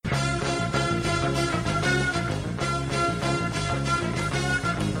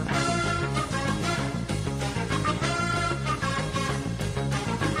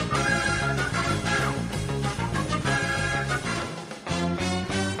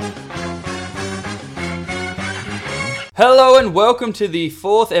Hello and welcome to the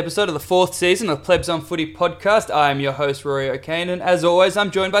fourth episode of the fourth season of Plebs on Footy podcast. I am your host, Rory O'Kane, and as always, I'm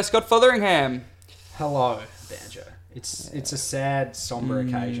joined by Scott Fotheringham. Hello, Banjo. It's a sad, somber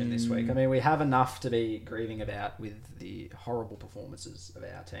occasion this week. I mean, we have enough to be grieving about with the horrible performances of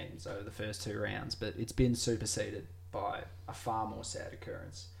our teams over the first two rounds, but it's been superseded by a far more sad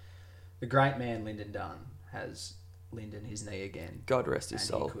occurrence. The great man Lyndon Dunn has Lyndon his knee again. God rest his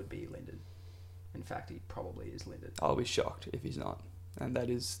soul. He could be Lyndon. In fact, he probably is Lyndon. I'll be shocked if he's not, and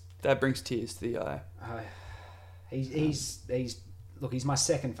that brings tears to the eye. He's my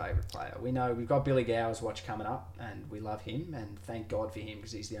second favourite player. We know we've got Billy Gowers' watch coming up, and we love him, and thank God for him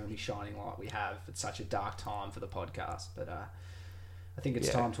because he's the only shining light we have at such a dark time for the podcast. But I think it's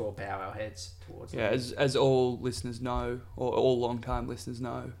time to all bow our heads towards him. Yeah, as all listeners know, or all long-time listeners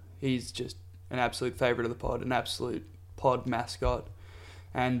know, he's just an absolute favourite of the pod, an absolute pod mascot,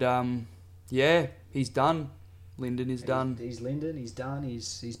 and yeah, he's done. Lyndon is done. He's Lyndon. He's done.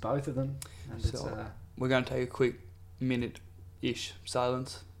 He's both of them. And so we're going to take a quick minute-ish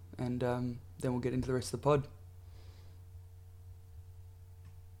silence, and then we'll get into the rest of the pod.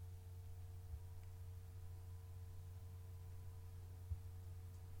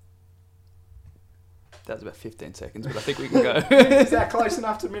 That was about 15 seconds, but I think we can go. Is that close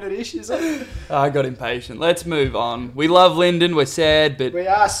enough to minute-ish, is it? I got impatient. Let's move on. We love Lyndon. We're sad, but... We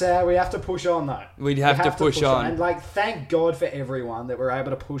are sad. We have to push on, though. We have to push on. And, thank God for everyone that we're able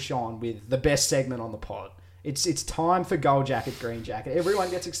to push on with the best segment on the pod. It's time for Gold Jacket, Green Jacket. Everyone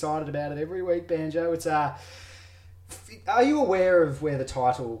gets excited about it every week, Banjo. Are you aware of where the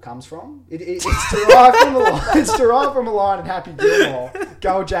title comes from? It's derived from the line. It's derived from a line in Happy Gilmore.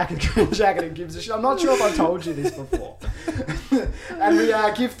 Gold Jacket, Green Jacket, and gives a shit. I'm not sure if I told you this before. And we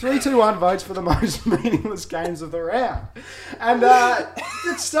give 3-2-1 votes for the most meaningless games of the round. And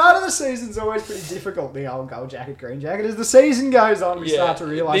the start of the season's always pretty difficult, the old Gold Jacket, Green Jacket. As the season goes on, we start to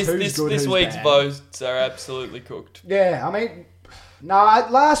realise who's good, who's This week's bad. votes are absolutely cooked. Yeah, I mean,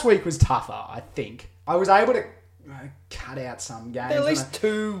 last week was tougher, I think. I was able to cut out some games. At least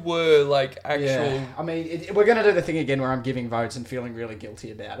two were actual... Yeah. I mean, we're going to do the thing again where I'm giving votes and feeling really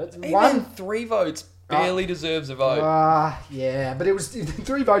guilty about it. Even 3 votes barely deserves a vote. Yeah, but it was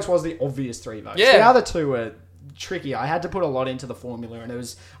 3 votes was the obvious 3 votes. Yeah. The other 2 were tricky. I had to put a lot into the formula, and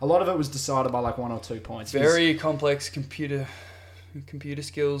a lot of it was decided by 1 or 2 points. Very complex computer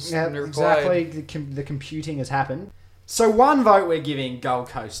skills. Yeah, required. exactly. The computing has happened. So 1 vote we're giving Gold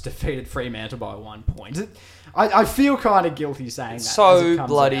Coast defeated Fremantle by 1 point. I feel kind of guilty saying that. So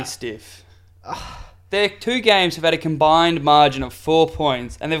bloody stiff. Their 2 games have had a combined margin of 4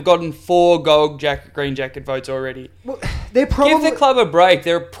 points, and they've gotten 4 Gold Jacket, Green Jacket votes already. Well, they're probably... Give the club a break.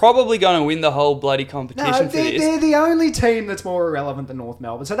 They're probably going to win the whole bloody competition for this. They're the only team that's more irrelevant than North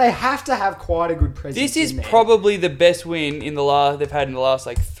Melbourne, so they have to have quite a good presence. This is probably the best win they've had in the last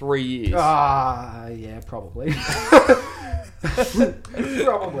 3 years. Yeah, probably.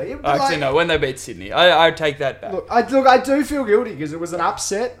 Probably. Actually, no. When they beat Sydney, I take that back. Look, I do feel guilty because it was an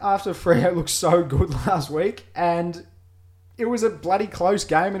upset after Freo looked so good last week, and it was a bloody close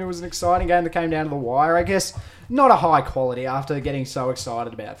game, and it was an exciting game that came down to the wire. I guess not a high quality after getting so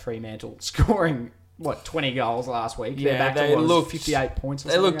excited about Fremantle scoring 20 goals last week. Yeah, they looked 58 points.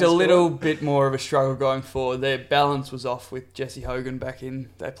 They looked a little bit more of a struggle going forward. Their balance was off with Jesse Hogan back in.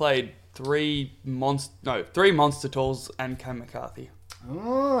 They played 3 monster tools and Cam McCarthy.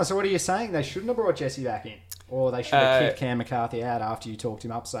 Oh, so what are you saying? They shouldn't have brought Jesse back in, or they should have kicked Cam McCarthy out after you talked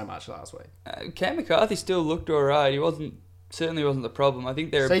him up so much last week? Cam McCarthy still looked alright. He certainly wasn't the problem. I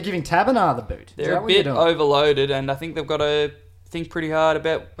think so you're giving Tabernar the boot. They're a bit overloaded, and I think they've got to think pretty hard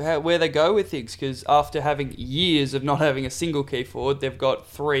about where they go with things, because after having years of not having a single key forward, they've got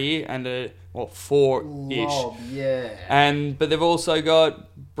 3 and 4-ish. Yeah. But they've also got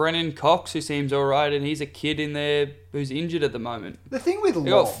Brennan Cox, who seems alright, and he's a kid in there who's injured at the moment. The thing with Lob...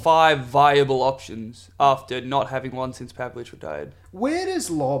 They've got 5 viable options after not having one since Pavlich retired. Where does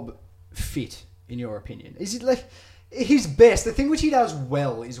Lob fit, in your opinion? Is it his best? The thing which he does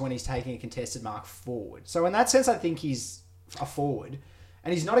well is when he's taking a contested mark forward. So in that sense, I think he's a forward,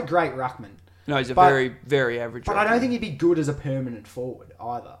 and he's not a great ruckman. No, he's a very, very average ruckman. But I don't think he'd be good as a permanent forward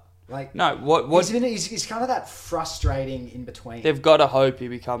either. He's kind of that frustrating in between. They've got to hope he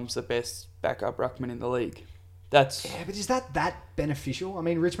becomes the best backup ruckman in the league. But is that beneficial? I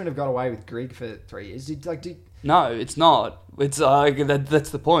mean, Richmond have got away with Grigg for 3 years. No, it's not. It's that's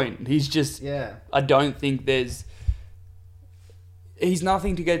the point. He's just... Yeah. I don't think there's... He's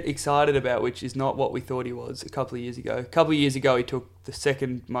nothing to get excited about, which is not what we thought he was a couple of years ago. A couple of years ago, he took the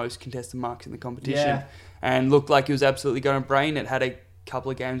second most contested marks in the competition and looked like he was absolutely going to brain it. Had a couple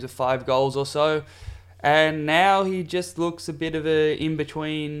of games of 5 goals or so. And now he just looks a bit of a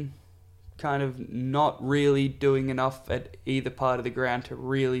in-between, kind of not really doing enough at either part of the ground to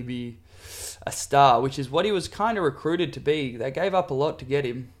really be a star, which is what he was kind of recruited to be. They gave up a lot to get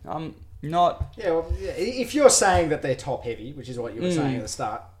him. Not... Yeah, well, if you're saying that they're top-heavy, which is what you were saying at the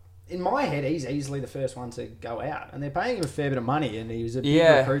start, in my head, he's easily the first one to go out. And they're paying him a fair bit of money, and he was a big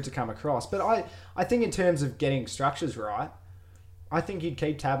recruit to come across. But I think in terms of getting structures right, I think you'd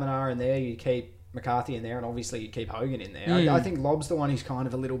keep Taberner in there, you'd keep McCarthy in there, and obviously you'd keep Hogan in there. I think Lob's the one who's kind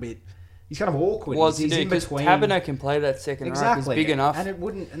of a little bit... He's kind of awkward. He's in between. Taberner can play that second ruck. He's big enough. And it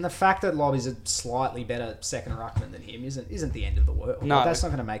wouldn't. And the fact that Lob is a slightly better second ruckman than him isn't the end of the world. No. Like, that's not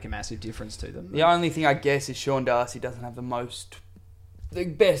going to make a massive difference to them. The only thing I guess is Sean Darcy doesn't have the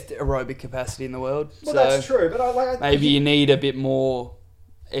best aerobic capacity in the world. Well, so that's true. But maybe you need a bit more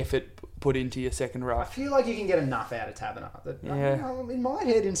effort put into your second I ruck. feel like you can get enough out of Taberner. Yeah. In my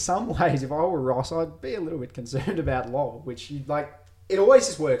head, in some ways, if I were Ross, I'd be a little bit concerned about Lob, which you like. It always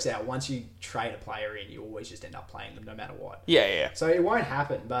just works out. Once you trade a player in, you always just end up playing them no matter what. Yeah. So it won't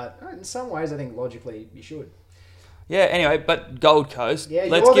happen, but in some ways, I think logically you should. Yeah, anyway, but Gold Coast, Yeah,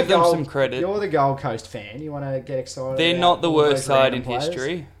 let's give them some credit. You're the Gold Coast fan. You want to get excited. They're about not the all worst those side random in players?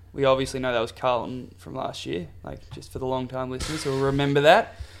 history. We obviously know that was Carlton from last year, like just for the long-time listeners who will remember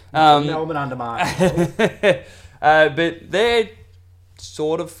that. Melbourne undermined. But they're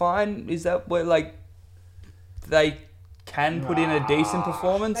sort of fine. Is that where, like, they can put in a decent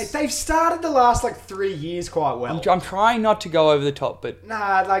performance? They've started the last 3 years quite well. I'm trying not to go over the top, but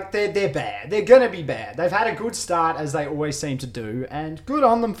They're bad. They're gonna be bad. They've had a good start, as they always seem to do, and good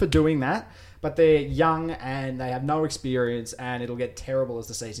on them for doing that. But they're young and they have no experience, and it'll get terrible as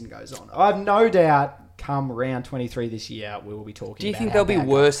the season goes on. I have no doubt, come round 23 this year, we will be talking. Do you about think how they'll be bad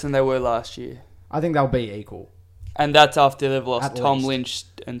worse than they were last year? I think they'll be equal. And that's after they've lost At Tom least. Lynch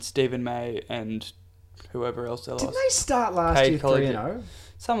and Stephen May and whoever else they lost. Didn't they start last Paid year college- 3-0?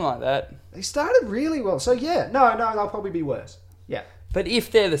 Something like that. They started really well. So yeah, no, they'll probably be worse. Yeah. But if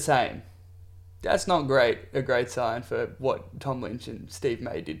they're the same, that's not a great sign for what Tom Lynch and Steve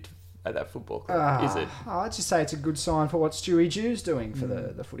May did at that football club, is it? I'd just say it's a good sign for what Stewie Jew's doing for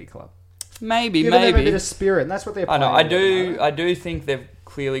the footy club. Maybe. Giving them a bit of spirit, and that's what they're I playing. know. I do think they've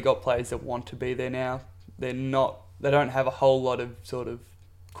clearly got players that want to be there now. They don't have a whole lot of sort of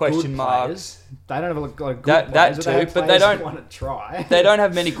question marks. They don't have a lot of good That players, too, they have but they players who don't want to try. They don't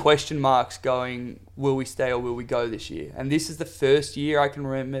have many question marks going, will we stay or will we go this year? And this is the first year I can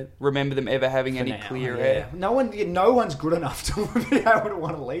remember them ever having any clear air. No one's good enough to be able to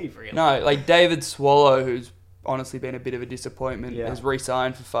want to leave, really. No, like David Swallow, who's honestly been a bit of a disappointment, Yeah. has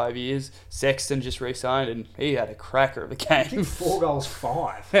re-signed for 5 years. Sexton just re-signed and he had a cracker of a game. Kicked 4 goals,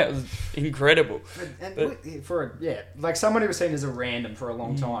 5. That was incredible. Like someone who was seen as a random for a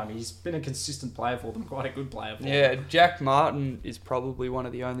long time. He's been a consistent player for them, quite a good player for them. Yeah, Jack Martin is probably one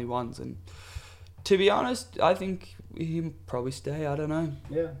of the only ones, and to be honest, I think he'll probably stay. I don't know.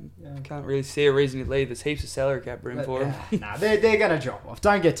 Yeah. Can't really see a reason he'd leave. There's heaps of salary cap room for him. Nah, they're going to drop off.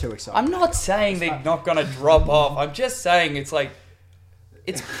 Don't get too excited. I'm not saying they're not going to drop off. I'm just saying it's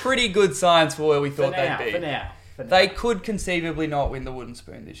pretty good signs for where we thought they'd be. For now. They could conceivably not win the Wooden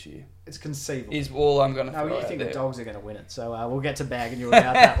Spoon this year. It's conceivable. Is all I'm going to No, throw you out think there. the Dogs are going to win it, so we'll get to bagging you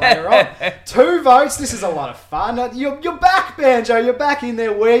about that later on. 2 votes. This is a lot of fun. You're back, Banjo. You're back in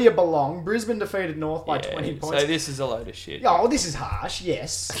there where you belong. Brisbane defeated North by 20 points. So this is a load of shit. Oh, this is harsh.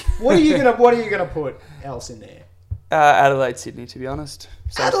 Yes. What are you gonna put else in there? Adelaide, Sydney, to be honest.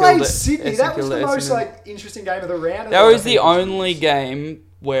 Adelaide, Sydney. That was the Essendon. most interesting game of the round. That was the only game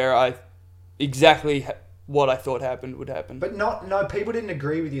where I exactly what I thought happened would happen. But no, people didn't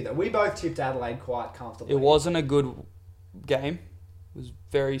agree with you though. We both tipped Adelaide quite comfortably. It wasn't a good game. It was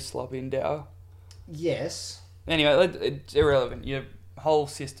very sloppy and dour. Yes. Anyway, it's irrelevant. Your whole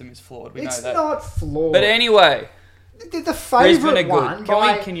system is flawed. We know It's that. not flawed. But anyway, the Brisbane are favourite good. one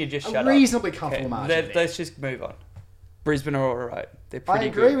by Can you just a shut reasonably up? comfortable margin. Let's just move on. Brisbane are all right. They're I pretty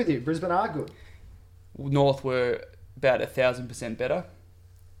agree good. with you. Brisbane are good. North were about 1,000% better.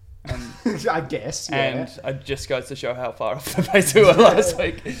 And I guess. Yeah. And it just goes to show how far off the pace we were last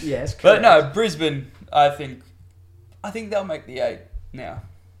week. Yes, But correct. no, Brisbane, I think they'll make the 8 now.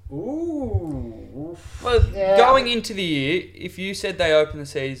 Ooh. Well, Yeah. going into the year, if you said they open the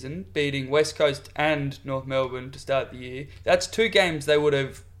season beating West Coast and North Melbourne to start the year, that's 2 games they would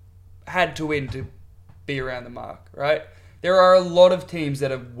have had to win to be around the mark, right? There are a lot of teams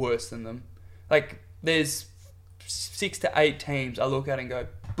that are worse than them. Like, there's 6 to 8 teams I look at and go,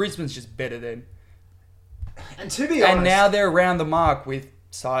 Brisbane's just better than. And to be honest, And now they're around the mark with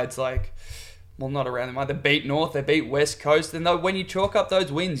sides like well, not around them. They beat North, they beat West Coast, and when you chalk up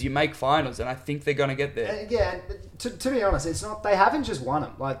those wins, you make finals, and I think they're going to get there. Yeah, to be honest, it's not. They haven't just won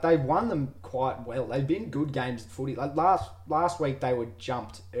them. Like they've won them quite well. They've been good games of footy. Like last week, they were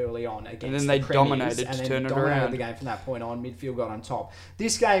jumped early on against. And then they dominated and to then turn it dominated around. the game from that point on. Midfield got on top.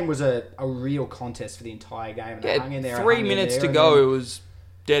 This game was a real contest for the entire game. And they hung in there. 3 minutes to go, it was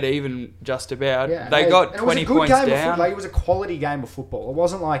dead even, just about. Yeah, they got 20 points down. Like, it was a quality game of football. It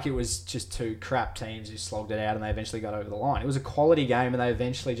wasn't like it was just two crap teams who slogged it out and they eventually got over the line. It was a quality game and they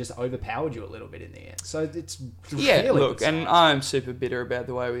eventually just overpowered you a little bit in the end. So it's really look, good and I'm super bitter about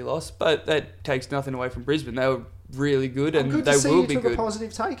the way we lost, but that takes nothing away from Brisbane. They were really good, and good they to see will you be took good. a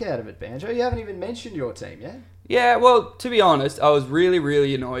positive take out of it, Banjo. You haven't even mentioned your team yet. Yeah, well, to be honest, I was really,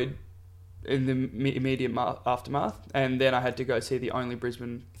 really annoyed in the immediate aftermath, and then I had to go see the only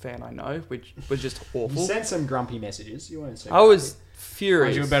Brisbane fan I know, which was just awful. You sent some grumpy messages. You weren't. I was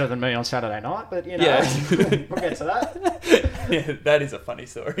furious. You were better than me on Saturday night, but you know, Yeah. we'll get to that. Yeah, that is a funny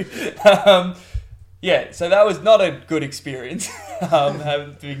story. Yeah, so that was not a good experience,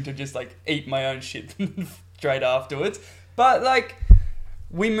 having to just like eat my own shit straight afterwards. But like,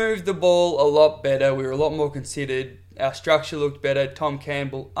 we moved the ball a lot better. We were a lot more considered. Our structure looked better. Tom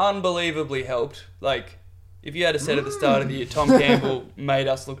Campbell unbelievably helped. Like, if you had said at the start of the year, Tom Campbell made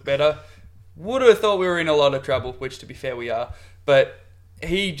us look better, would have thought we were in a lot of trouble, which to be fair we are. But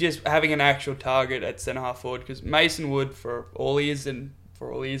he just having an actual target at centre half forward, because Mason Wood, for all he is,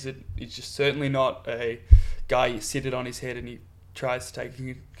 he's just certainly not a guy you sit it on his head and he tries to take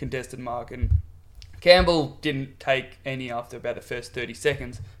a contested mark. And Campbell didn't take any after about the first 30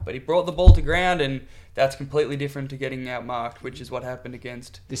 seconds, but he brought the ball to ground, and that's completely different to getting outmarked, which is what happened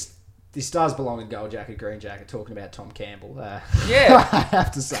against... This does belong in Gold Jacket, Green Jacket, talking about Tom Campbell. Yeah. I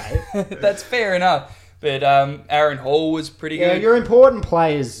have to say. That's fair enough. But Aaron Hall was pretty good. Yeah, your important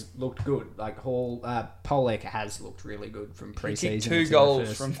players looked good. Like Hall, Polek has looked really good from pre-season. He kicked 2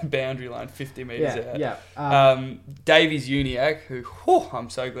 goals from the boundary line, 50 metres out. Yeah. Davies Uniac, who, I'm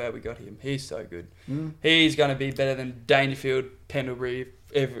so glad we got him. He's so good. He's going to be better than Dangerfield, Pendlebury,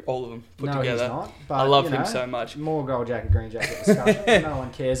 all of them put together. He's not. But, I love him so much. More Gold Jacket, Green Jacket discussion. No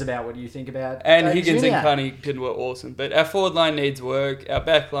one cares about what you think about And Davies Higgins and Uniac. Cunnington were awesome. But our forward line needs work. Our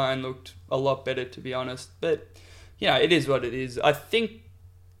back line looked a lot better, to be honest. But, you know, it is what it is. I think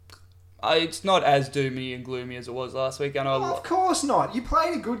it's not as doomy and gloomy as it was last week. I know Of course not. You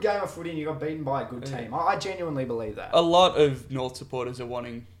played a good game of footy and you got beaten by a good team. I genuinely believe that. a lot of North supporters are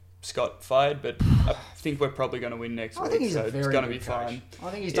wanting Scott fired, but I think we're probably going to win next week. I think he's so a very it's going to good be coach. fine. I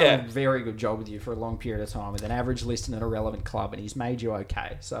think he's done a very good job with you for a long period of time with an average list in an irrelevant club, and he's made you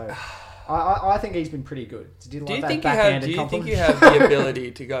okay. So I think he's been pretty good. Do you think you have the ability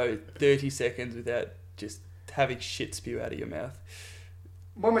to go 30 seconds without just having shit spew out of your mouth?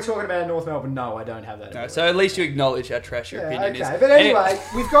 When we're talking about North Melbourne, no, I don't have that. No, so at least you acknowledge how trash your opinion is. Okay, but anyway,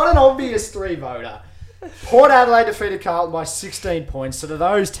 we've got an obvious 3-voter. Port Adelaide defeated Carlton by 16 points. So to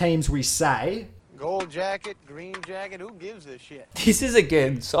those teams we say... Gold Jacket, Green Jacket, who gives a shit? This is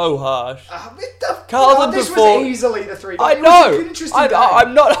again so harsh. Carlton this was easily the 3-voter. I It was know. a good, interesting game.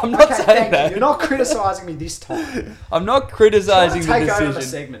 I'm not saying thank that. you. You're not criticising me this time. I'm not criticising the Take over the decision.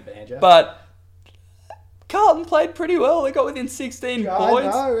 segment, Banjo. But Carlton played pretty well. They got within 16 Yeah, I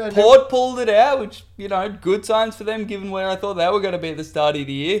points. know, and- Port pulled it out, which, you know, good signs for them given where I thought they were going to be at the start of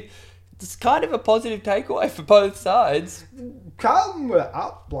the year. It's kind of a positive takeaway for both sides. Carlton were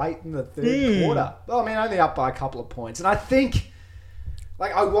up late in the third quarter. Well, I mean, only up by a couple of points. And I think,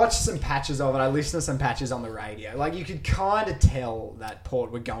 like, I watched some patches of it. I listened to some patches on the radio. Like, you could kind of tell that Port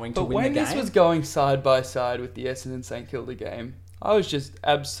were going to But win when the game. this was going side by side with the Essendon St Kilda game, I was just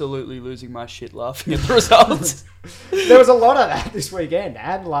absolutely losing my shit laughing at the results. There was a lot of that this weekend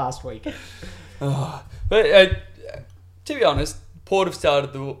and last weekend. But to be honest, Port have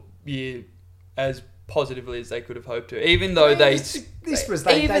started the year as positively as they could have hoped to, even though they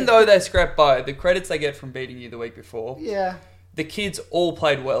scrapped by. The credits they get from beating you the week before. Yeah. The kids all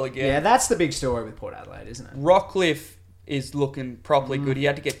played well again. Yeah, that's the big story with Port Adelaide, isn't it? Rockcliffe is looking properly good. He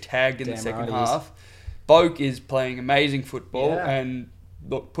had to get tagged in the second right he is. half. Boak is playing amazing football, Yeah. and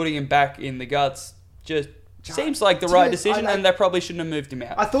look, putting him back in the guts just seems like the right decision, and they probably shouldn't have moved him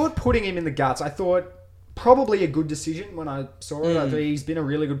out. I thought putting him in the guts, I thought probably a good decision when I saw it. I thought he's been a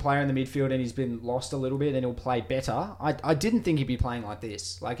really good player in the midfield and he's been lost a little bit and he'll play better. I didn't think he'd be playing like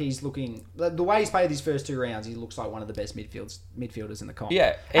this. Like, he's looking... The way he's played these first 2 rounds, he looks like one of the best midfielders in the comp.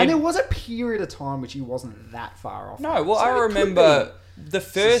 Yeah. And there was a period of time which he wasn't that far off. No, well, So I it could remember the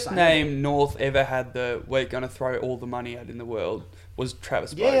first sustainable. name North ever had we're going to throw all the money at in the world was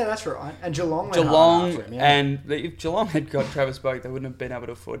Travis Boak. Yeah, that's right. And Geelong went hard after Geelong, him, yeah. and if Geelong had got Travis Boak, they wouldn't have been able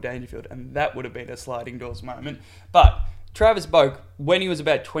to afford Dangerfield, and that would have been a sliding doors moment. But Travis Boak, when he was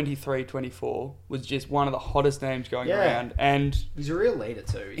about 23, 24, was just one of the hottest names going Yeah. around. And He's a real leader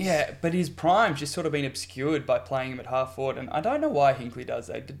too. yeah, but his prime's just sort of been obscured by playing him at half forward, and I don't know why Hinkley does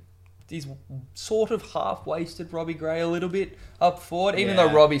that. He's sort of half-wasted Robbie Gray a little bit up forward, even Yeah.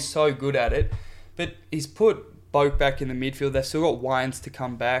 though Robbie's so good at it. But he's put Boak back in the midfield. They've still got Wines to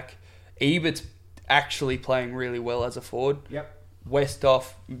come back. Ebert's actually playing really well as a forward. Yep.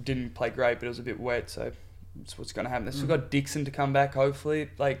 Westhoff didn't play great, but it was a bit wet, so that's what's going to happen. They've still got Dixon to come back, hopefully.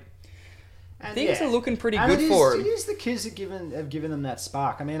 And Things are looking pretty And good for him. It is the kids that have given them that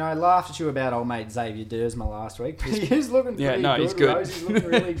spark. I mean, I laughed at you about old mate Xavier Dersma last week. But he's looking pretty good. he's good. Rosie's looking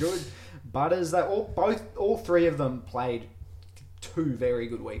really good. Butters, all three of them played 2 very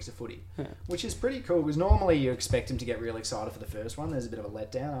good weeks of footy, which is pretty cool because normally you expect him to get real excited for the first one. There's a bit of a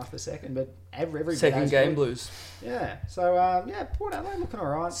letdown after the second, but every Second bit game good. blues. Yeah. So Port Adelaide looking all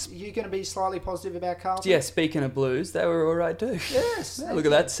right. You going to be slightly positive about Carlton? Yeah, speaking of blues, they were all right too. Yes. Yeah, look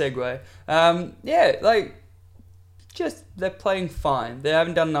at that segue. They're playing fine. They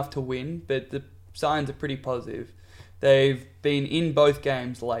haven't done enough to win, but the signs are pretty positive. They've been in both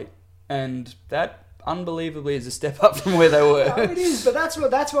games late, and that unbelievably is a step up from where they were. No, it is, but that's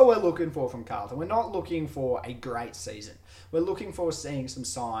what we're looking for from Carlton. We're not looking for a great season. We're looking for seeing some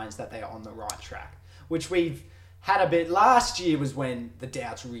signs that they are on the right track, which we've had a bit. Last year was when the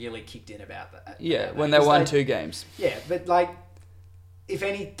doubts really kicked in about that. Yeah, about when that, they 'cause won 2 games. Yeah, but if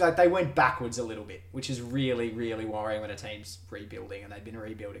any, they went backwards a little bit, which is really, really worrying when a team's rebuilding, and they've been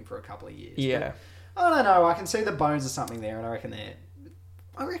rebuilding for a couple of years. Yeah. But I don't know. I can see the bones of something there, and I reckon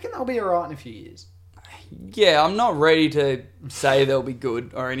they'll be alright in a few years. Yeah, I'm not ready to say they'll be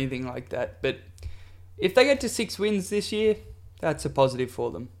good or anything like that, but if they get to 6 wins this year, that's a positive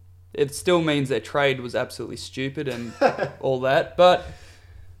for them. It still means their trade was absolutely stupid and all that, but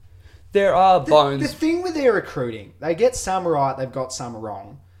there are bones. The thing with their recruiting, they get some right, they've got some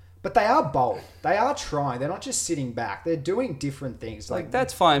wrong, but they are bold. They are trying. They're not just sitting back. They're doing different things.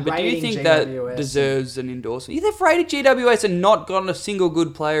 That's fine, but do you rating think that GWS deserves an endorsement? They've rated GWS and not gotten a single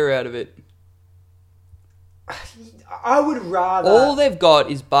good player out of it. I would rather... All they've got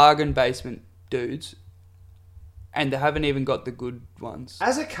is bargain basement dudes, and they haven't even got the good ones.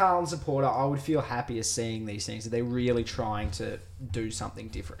 As a Carlton supporter, I would feel happier seeing these things, that they're really trying to do something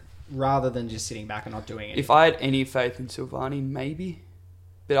different, rather than just sitting back and not doing anything. If I had any faith in Silvani, maybe.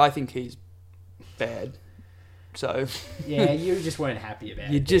 But I think he's bad. So... Yeah, you just weren't happy about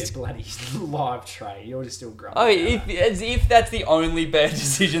You it. just- Bloody live trade. You're just still grumpy. Oh, about it. as if that's the only bad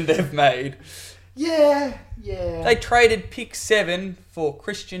decision they've made. Yeah. They traded pick 7 for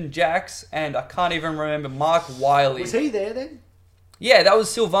Christian Jacks, and I can't even remember Mark Wiley. Was he there then? Yeah, that was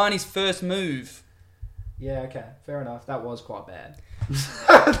Silvani's first move. Yeah, okay. Fair enough. That was quite bad.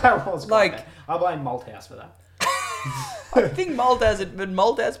 That was quite bad. I blame Malthouse for that. I think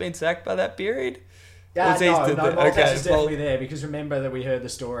Moldav's been sacked by that period. Yeah, Was he no, still no, there? Malthouse Okay, is definitely there, because remember that we heard the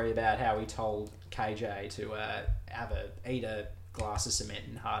story about how he told KJ to eat a glass of cement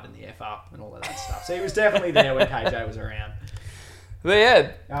and harden the F up and all of that stuff. So he was definitely there when KJ was around. But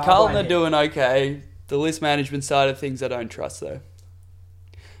yeah, Oh, Carlton blame are him. doing okay. The list management side of things I don't trust, though.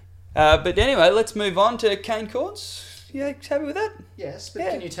 But anyway, let's move on to Kane Corns. Yeah, happy with that? Yes, but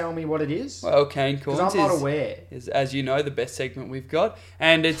Yeah. can you tell me what it is? Well, Kane Because Corns I'm not aware. is, as you know, the best segment we've got.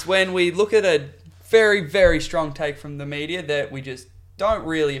 And it's when we look at a very, very strong take from the media that we just don't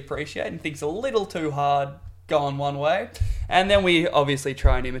really appreciate and think's a little too hard going one way. And then we obviously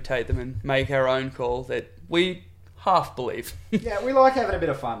try and imitate them and make our own call that we half believe. Yeah, we like having a bit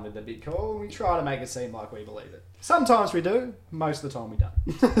of fun with the big call. We try to make it seem like we believe it. Sometimes we do. Most of the time we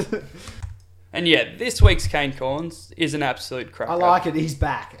don't. And yeah, this week's Kane Corns is an absolute cracker. I like it. He's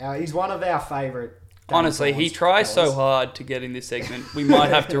back. He's one of our favourite. Honestly, he tries so hard to get in this segment, we might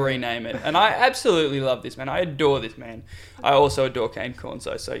have to rename it. And I absolutely love this man. I adore this man. I also adore Kane Corns,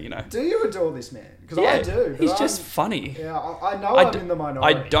 though, so you know. Do you adore this man? Because Yeah, I do. he's but just I'm- funny. Yeah, I know I'm in the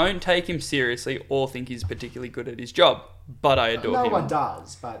minority. I don't take him seriously or think he's particularly good at his job, but I adore No him. one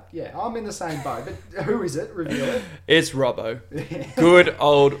does, but yeah, I'm in the same boat. But who is it? Reveal it. It's Robbo. Good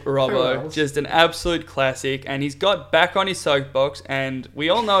old Who Robbo. else? Just an absolute classic. And he's got back on his soapbox, and we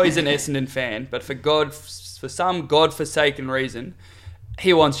all know he's an Essendon fan, but for some godforsaken reason,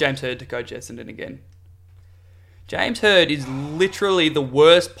 he wants James Hird to coach Essendon again. James Hird is literally the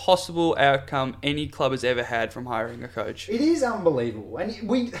worst possible outcome any club has ever had from hiring a coach. It is unbelievable, and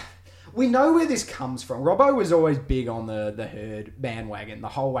we know where this comes from. Robbo was always big on the Herd bandwagon the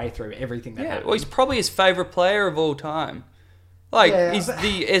whole way through everything that Yeah, happened. well, he's probably his favourite player of all time. Like, Yeah, he's but-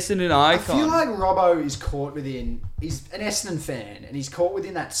 the Essendon I icon. feel like Robbo is caught within... He's an Essendon fan, and he's caught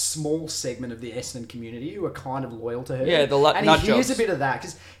within that small segment of the Essendon community who are kind of loyal to her. Yeah, the and nut he hears jobs. a bit of that,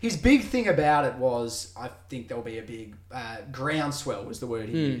 because his big thing about it was, I think there'll be a big groundswell was the word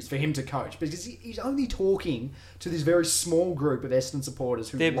he used, for him to coach. Because he's only talking to this very small group of Essendon supporters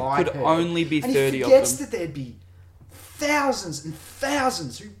who There like could her. only be and 30 he of forgets them. that there'd be thousands and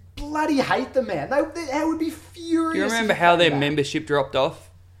thousands who bloody hate the man. They would be furious. Do you remember if he how came their back. membership dropped off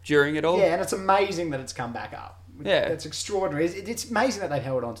during it all? Yeah, and it's amazing that it's come back up. Yeah. It's extraordinary. It's amazing that they've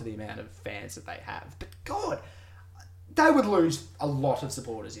held on to the amount of fans that they have. But God, they would lose a lot of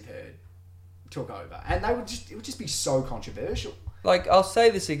supporters if Herd took over. And it would just be so controversial. Like, I'll say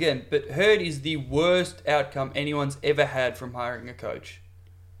this again, but Herd is the worst outcome anyone's ever had from hiring a coach.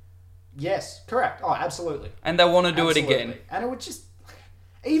 Yes, correct. Oh, absolutely. And they want to do Absolutely. it again. And it would just...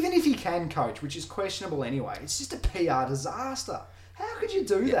 Even if he can coach, which is questionable anyway, it's just a PR disaster. How could you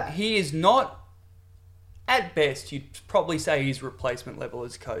do that? He is not, at best, you'd probably say he's replacement level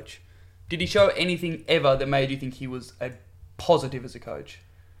as coach. Did he show anything ever that made you think he was a positive as a coach?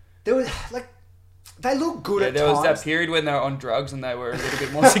 There was, like... They look good Yeah, at there times. was that period when they were on drugs and they were a little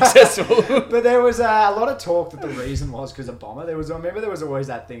bit more successful. But there was a lot of talk that the reason was because of Bomber. There was always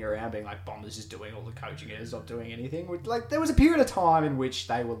that thing around being like Bomber's just doing all the coaching and he's not doing anything. Like there was a period of time in which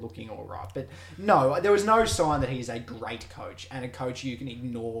they were looking all right, but no, there was no sign that he's a great coach and a coach you can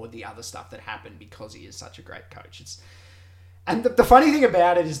ignore the other stuff that happened because he is such a great coach. And the funny thing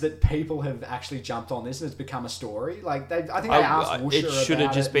about it is that people have actually jumped on this and it's become a story. Like I think they asked Woosher it should have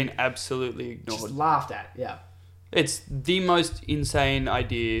about just it been and absolutely ignored. just laughed at. Yeah. It's the most insane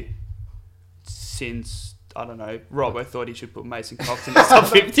idea since, I don't know, Robbo thought he should put Mason Cox in the sub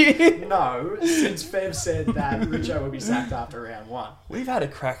 50. No, since Fev said that Richo would be sacked after round one. We've had a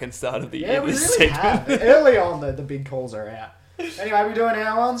cracking start of the Yeah, year. we this really segment. have. Early on, the big calls are out. Anyway, we doing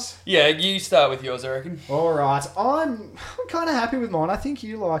our ones? Yeah, you start with yours, I reckon. All right. I'm kind of happy with mine. I think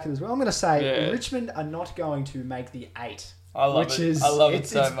you like it as well. I'm going to say Yeah. Richmond are not going to make the 8. I love which it. Is, I love it it's,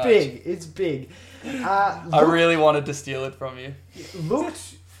 so it's much. Big. It's big. I really wanted to steal it from you.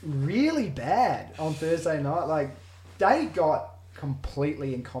 Looked really bad on Thursday night. Like, they got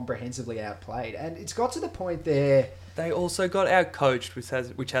completely and comprehensively outplayed. And it's got to the point there... They also got out-coached, which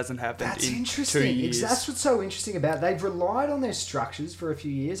hasn't happened That's in interesting. 2 years. That's what's so interesting about it. They've relied on their structures for a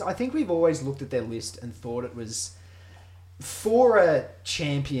few years. I think we've always looked at their list and thought it was for a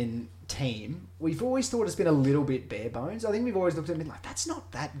champion team. We've always thought it's been a little bit bare bones. I think we've always looked at it and been like, that's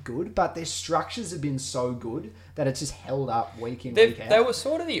not that good. But their structures have been so good that it's just held up week in, week out. They were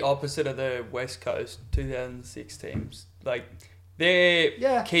sort of the opposite of the West Coast 2006 teams. Like, their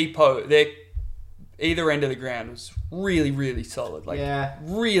their either end of the ground was really, really solid. Like,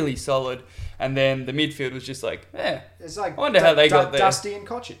 really solid. And then the midfield was just like, It's like I wonder how they got there. Dusty and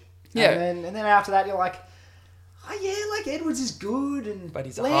Cotchin. Yeah. And then after that, you're like, oh yeah, like Edwards is good and But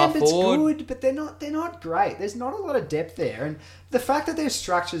he's a Lambert's half-forward. good, but they're not great. There's not a lot of depth there. And the fact that their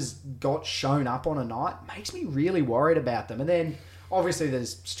structures got shown up on a night makes me really worried about them. And then obviously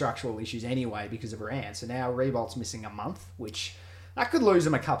there's structural issues anyway because of Rance. So now Revolt's missing a month, which that could lose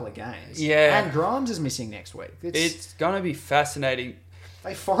them a couple of games. Yeah. And Grimes is missing next week. it's going to be fascinating.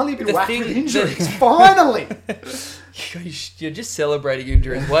 They've finally been The whacked thing- with injuries. Finally! You're just celebrating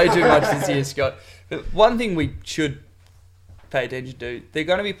injuries way too much this year, Scott. But one thing we should pay attention to, they're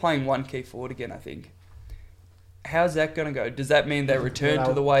going to be playing one key forward again, I think. How's that going to go? Does that mean they return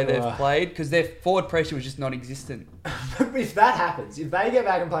to the way they've played? Because their forward pressure was just non-existent. If that happens, if they get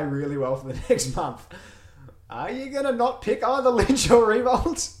back and play really well for the next month, are you going to not pick either Lynch or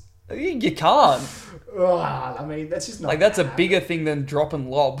Revolt? You can't. I mean, that's just not... Like, that's a gonna bigger thing than drop and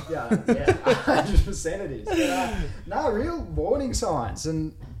lob. happen. Yeah, 100% it is. But, no, real warning signs.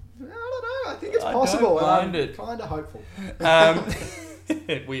 And I don't know, I think it's I possible. don't mind and I'm it. kind of hopeful.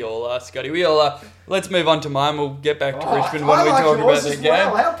 We all are, Scotty. We all are. Let's move on to mine. We'll get back to Richmond I when we like talk yours about the as game.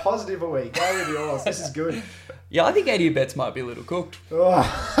 well. How positive are we? Go with yours. This is good. Yeah, I think Eddie Betts might be a little cooked.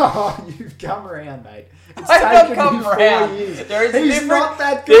 Oh, you've come around, mate. It's I have taken come me 4 around. years. There is a He's difference- not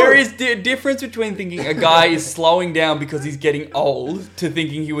that good. There is a difference between thinking a guy is slowing down because he's getting old to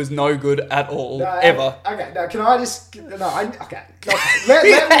thinking he was no good at all, No, ever. Okay, now can I just... No, okay. Let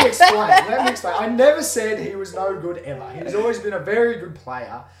me explain. Let me explain. I never said he was no good ever. He's always been a very good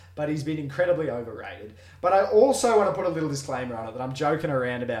player, but he's been incredibly overrated. But I also want to put a little disclaimer on it that I'm joking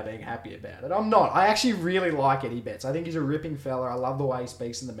around about being happy about it. I'm not. I actually really like Eddie Betts. I think he's a ripping fella. I love the way he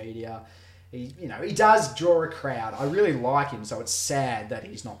speaks in the media. he does draw a crowd. I really like him, so it's sad that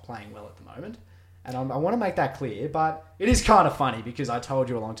he's not playing well at the moment. And I want to make that clear, but it is kind of funny because I told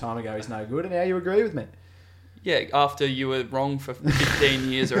you a long time ago he's no good, and now you agree with me. Yeah, after you were wrong for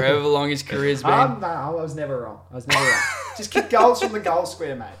 15 years or however long his career's been. No, I was never wrong. Just kick goals from the goal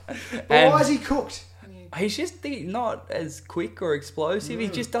square, mate. But why is he cooked? He's just not as quick or explosive. He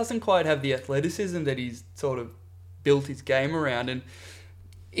just doesn't quite have the athleticism that he's sort of built his game around. And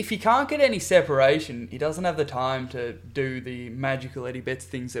if he can't get any separation, he doesn't have the time to do the magical Eddie Betts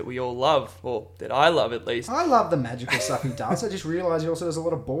things that we all love, or that I love at least. I love the magical stuff he does. I just realised he also does a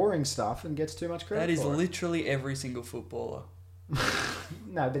lot of boring stuff and gets too much credit That is for it. literally every single footballer.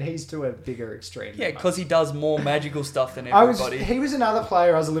 No, but he's to a bigger extreme. Yeah, because he does more magical stuff than everybody. He was another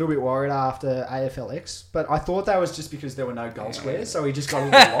player I was a little bit worried after AFLX, but I thought that was just because there were no goal squares, so he just got a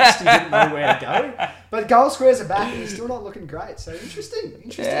little lost. He didn't know where to go. But goal squares are back, and he's still not looking great. So interesting.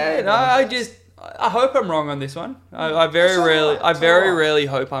 Yeah, no, I hope I'm wrong on this one. I very rarely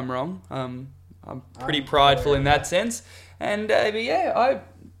hope I'm wrong. I'm pretty prideful in that sense, and but yeah,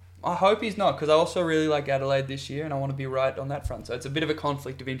 I hope he's not, because I also really like Adelaide this year and I want to be right on that front. So it's a bit of a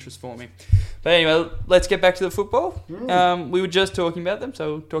conflict of interest for me. But anyway, let's get back to the football. We were just talking about them,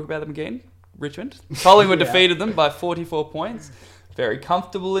 so we'll talk about them again. Richmond. Collingwood defeated them by 44 points. Very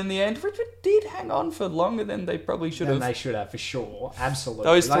comfortable in the end. Richmond did hang on for longer than they probably should have. And they should have, for sure. Absolutely.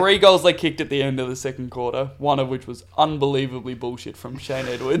 Those 3 goals they kicked at the end of the second quarter, one of which was unbelievably bullshit from Shane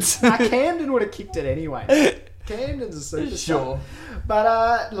Edwards. Camden would have kicked it anyway. Camden's a superstar. Sure.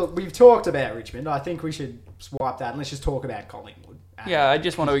 But look, we've talked about Richmond. I think we should swipe that and let's just talk about Collingwood. Yeah, I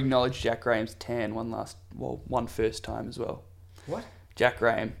just want to acknowledge Jack Graham's tan one first time as well. What? Jack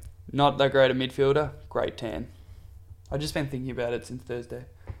Graham. Not that great a midfielder, great tan. I've just been thinking about it since Thursday.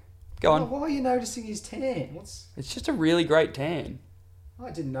 Go on. Why are you noticing his tan? It's just a really great tan.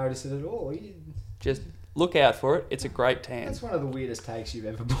 I didn't notice it at all. Just look out for it. It's a great tan. That's one of the weirdest takes you've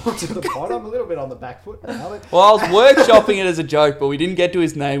ever brought to the pod. I'm a little bit on the back foot now. Well, I was workshopping it as a joke, but we didn't get to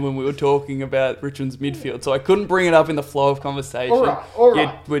his name when we were talking about Richmond's midfield, so I couldn't bring it up in the flow of conversation. All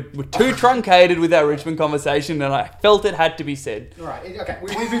right. We're too truncated with our Richmond conversation, and I felt it had to be said. All right. Okay.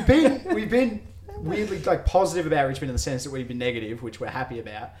 We've been weirdly positive about Richmond in the sense that we've been negative, which we're happy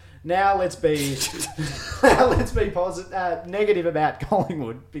about. Now let's be positive, negative about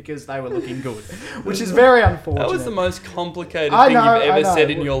Collingwood because they were looking good, which is very unfortunate. That was the most complicated thing you've ever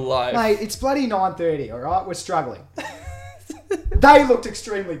said in your life. Mate, it's bloody 9:30, all right? We're struggling. They looked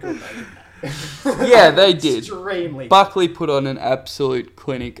extremely good, though, didn't they? Yeah, they did. Extremely. Buckley put on an absolute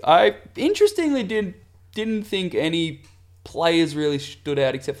clinic. I interestingly didn't think any players really stood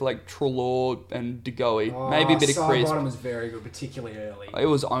out except for Treloar and De Goey. Maybe a bit of Chris. Bottom was very good, particularly early. It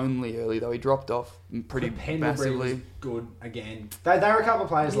was only early though. He dropped off pretty Pendlebury massively. was good again. They were a couple of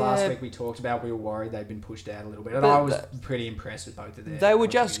players last week we talked about. We were worried they'd been pushed out a little bit, and I was pretty impressed with both of them. They were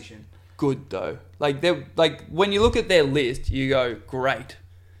just good though. When you look at their list, you go great,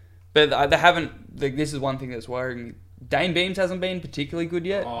 but they haven't. This is one thing that's worrying me. Dane Beams hasn't been particularly good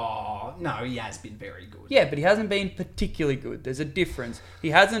yet. Oh, no, he has been very good. Yeah, but he hasn't been particularly good. There's a difference.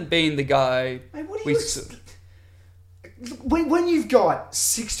 He hasn't been the guy... Mate, what do you when you've got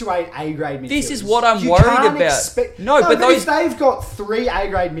 6 to 8 A-grade midfielders... This is what I'm worried about. But if they've got 3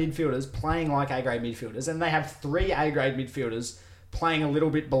 A-grade midfielders playing like A-grade midfielders, and they have 3 A-grade midfielders playing a little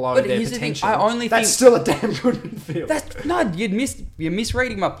bit below their potential, that's still a damn good midfield. You're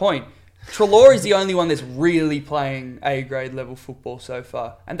misreading my point. Treloar is the only one that's really playing A-grade level football so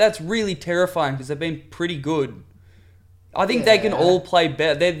far. And that's really terrifying because they've been pretty good. I think they can all play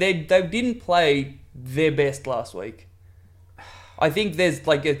better. They didn't play their best last week. I think there's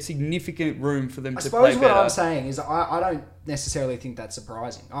a significant room for them to play better. I suppose what I'm saying is I don't necessarily think that's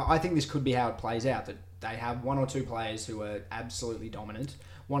surprising. I think this could be how it plays out, that they have 1 or 2 players who are absolutely dominant,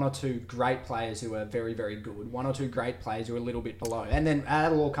 1 or 2 great players who are very, very good, 1 or 2 great players who are a little bit below, and then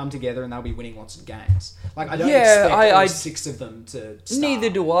that'll all come together and they'll be winning lots of games. I don't expect all 6 of them to start. Neither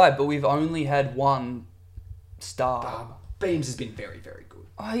do I, but we've only had 1 star. Beams has been very, very good.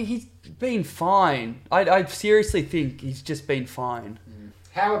 He's been fine. I seriously think he's just been fine.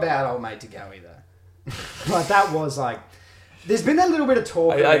 How about old mate De Goey though? That was there's been a little bit of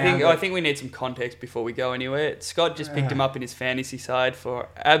talk. I think we need some context before we go anywhere. Scott just picked him up in his fantasy side for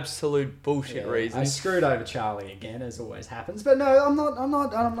absolute bullshit reasons. I screwed over Charlie again, as always happens. But no, I'm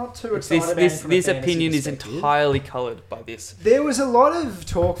not too excited about it. This opinion is entirely coloured by this. There was a lot of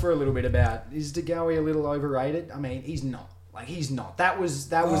talk for a little bit about, is De Goey a little overrated? I mean, he's not. He's not. That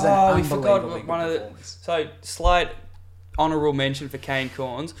was an unbelievably good performance. So slight honourable mention for Kane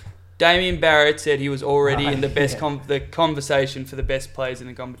Corns. Damien Barrett said he was already in the best the conversation for the best players in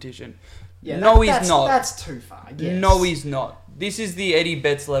the competition. Yeah, No, he's not. That's too far. Yes. No, he's not. This is the Eddie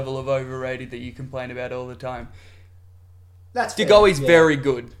Betts level of overrated that you complain about all the time. That's fair. Degoe's Yeah. very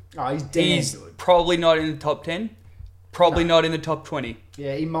good. Oh, he's damn He's good. probably not in the top 10. Probably No. not in the top 20.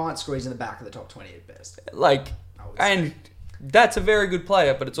 Yeah, he might squeeze in the back of the top 20 at best. Like, I would say. and that's a very good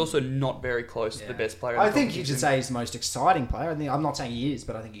player, but it's also not very close to Yeah. the best player. in I the think you competition. should say he's the most exciting player. I'm not saying he is,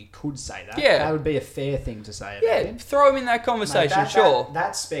 but I think you could say that. Yeah. That would be a fair thing to say about Yeah, him. throw him in that Mate, conversation, sure.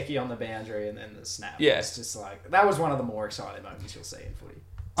 That specky on the boundary and then the snap. Yeah. It's just like, that was one of the more exciting moments you'll see in footy.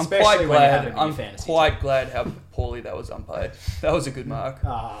 I'm Especially quite when you have glad. him in your I'm fantasy quite glad how poorly that was umpired. That was a good mark.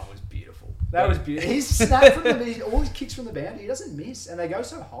 Ah, it was beautiful. That was beautiful. His snap from all his kicks from the boundary, he doesn't miss, and they go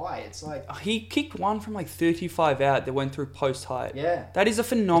so high. It's like, He kicked one from like 35 out that went through post height. yeah, That is a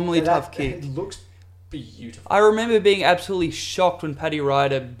phenomenally That- tough kick. It looks beautiful. I remember being absolutely shocked when Paddy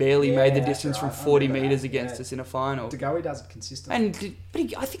Ryder barely Yeah, made the that's distance right. from I 40 remember metres that, against yeah. us in a final. Degoe does it consistently.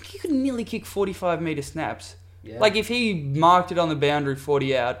 I think he could nearly kick 45 metre snaps. Yeah. Like if he marked it on the boundary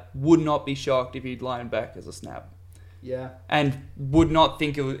 40 out, would not be shocked if he'd line back as a snap. Yeah. And would not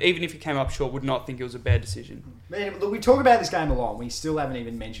think it was, even if he came up short, would not think it was a bad decision. Man, look, we talk about this game a lot. We still haven't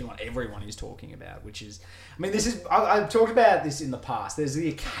even mentioned what everyone is talking about, which is, I mean, I've talked about this in the past. There's the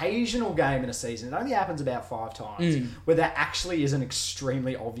occasional game in a season, it only happens about 5 times, where there actually is an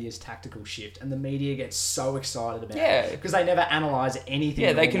extremely obvious tactical shift, and the media gets so excited about it because they never analyse anything.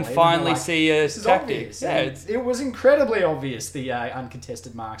 Yeah, they can normally, and finally they're like, see a this is tactic. obvious. Yeah, And it was incredibly obvious, the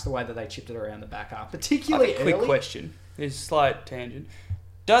uncontested marks, the way that they chipped it around the back up, particularly quick early. question. There's a slight tangent.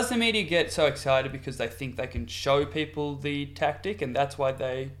 Does the media get so excited because they think they can show people the tactic and that's why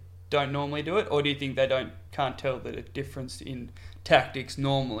they don't normally do it? Or do you think they can't tell the difference in tactics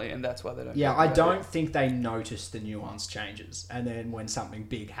normally and that's why they don't Yeah, talk I about don't it? think they notice the nuance changes. And then when something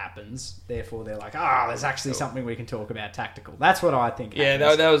big happens, therefore they're like, there's actually something we can talk about tactical. That's what I think Yeah,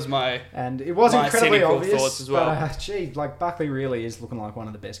 happens. that was my... And it was my incredibly cynical obvious. thoughts as well. But, gee, like Buckley really is looking like one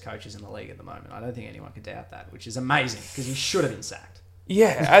of the best coaches in the league at the moment. I don't think anyone could doubt that, which is amazing because he should have been sacked.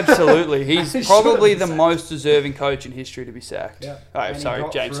 Yeah, absolutely. He's He probably should the have been most deserving coach in history to be sacked. Yeah. Oh, And he sorry,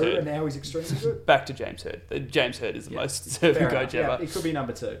 got James through, Hird. And now he's extremely good. Back to James Hird. James Hird is the most deserving Fair coach enough. ever. Yeah, it could be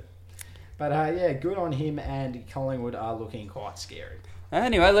number 2. But yeah, good on him, and Collingwood are looking quite scary.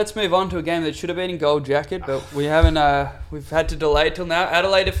 Anyway, let's move on to a game that should have been in Gold Jacket, but we haven't. We've had to delay it till now.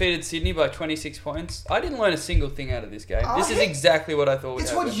 Adelaide defeated Sydney by 26 points. I didn't learn a single thing out of this game. This is exactly what I thought would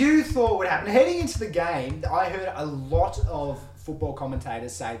It's happen. what you thought would happen. Heading into the game, I heard a lot of football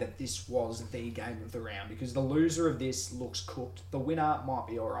commentators say that this was the game of the round because the loser of this looks cooked. The winner might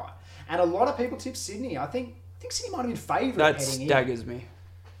be all right. And a lot of people tipped Sydney. I think Sydney might have been favourite That heading in. staggers me.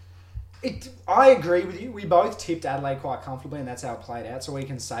 I agree with you. We both tipped Adelaide quite comfortably, and that's how it played out. So we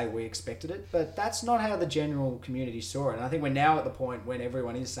can say we expected it, but that's not how the general community saw it. And I think we're now at the point when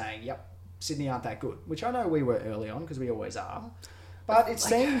everyone is saying, "Yep, Sydney aren't that good," which I know we were early on because we always are. But it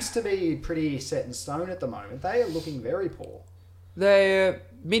seems to be pretty set in stone at the moment. They are looking very poor. Their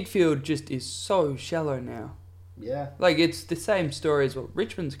midfield just is so shallow now. Yeah. Like, it's the same story as what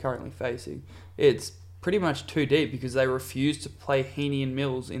Richmond's currently facing. It's pretty much too deep because they refuse to play Heaney and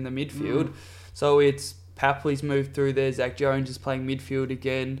Mills in the midfield. So it's Papley's moved through there. Zach Jones is playing midfield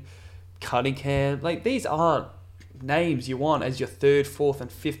again. Cunningham. Like, these aren't names you want as your 3rd, 4th and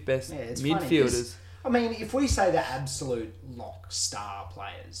 5th best It's funny, midfielders. 'cause, I mean, if we say the absolute lock star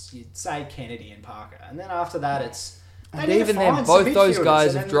players, you'd say Kennedy and Parker. And then after that, it's... And they need to even then, find some both those midfielders, guys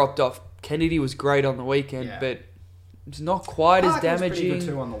and have then- dropped off. Kennedy was great on the weekend, Yeah. but it's not quite as Parker was pretty damaging. good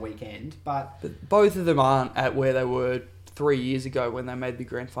too on the weekend, but... But both of them aren't at where they were 3 years ago when they made the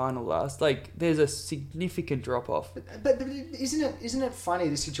grand final last. Like, there's a significant drop off. But isn't it funny,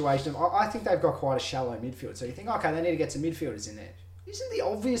 the situation? I think they've got quite a shallow midfield. So you think, okay, they need to get some midfielders in there. Isn't the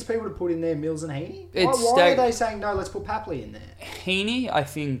obvious people to put in there Mills and Heaney? Why are they saying, no, let's put Papley in there? Heaney, I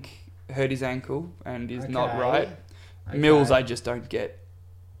think, hurt his ankle and is not Okay. right. Okay. Mills, I just don't get.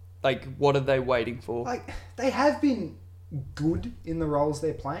 Like, what are they waiting for? Like, they have been good in the roles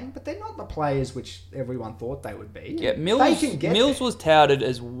they're playing, but they're not the players which everyone thought they would be. Yeah, They Mills, can get Mills there. was touted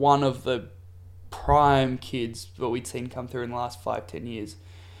as one of the prime kids that we'd seen come through in the last 5-10 years.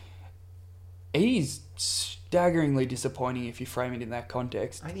 He's staggeringly disappointing if you frame it in that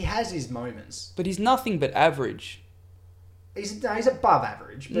context. I mean, he has his moments. But he's nothing but average. He's above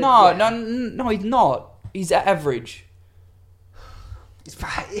average. But No, yeah. no, he's not. He's average.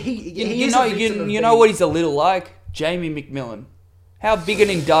 He You is know, a victim of you know being- what he's a little like? Jamie McMillan. How big an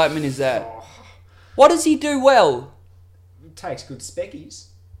indictment is that? Oh, What does he do well? takes good speckies.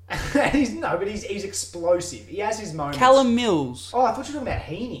 He's explosive. He has his moments. Callum Mills. Oh, I thought you were talking about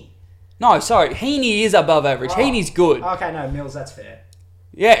Heaney. No, sorry. Heaney is above average. Oh. Heaney's good. Okay, no, Mills, that's fair.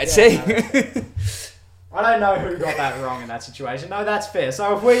 Yeah, see? No, I don't know who got that wrong in that situation. No, that's fair.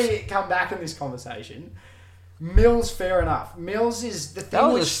 So if we come back in this conversation, Mills, fair enough. Mills is the thing. That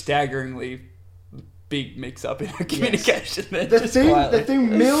was a which, staggeringly big mix-up in our communication there. the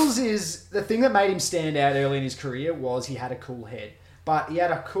thing, Mills is the thing that made him stand out early in his career was he had a cool head, but he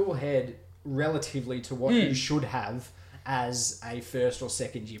had a cool head relatively to what you should have as a first or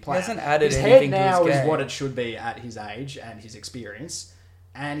second year player. He hasn't added his anything head to his now is game. what it should be at his age and his experience,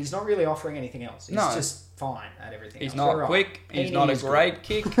 and he's not really offering anything else. He's just fine at everything. He's else. not You're right. quick. He's Heaney not a is great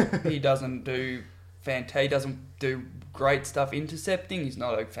kick. He doesn't do he doesn't do great stuff intercepting. He's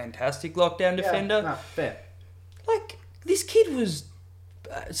not a fantastic lockdown defender. No, fair. Like, this kid was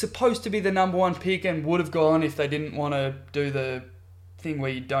supposed to be the number one pick and would have gone if they didn't want to do the thing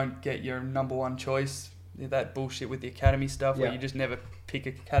where you don't get your number one choice. That bullshit with the academy stuff where you just never pick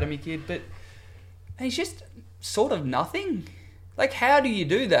an academy kid. But he's just sort of nothing. Like, how do you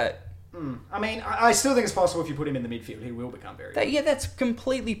do that? I mean, I still think it's possible if you put him in the midfield, he will become very good. Yeah, that's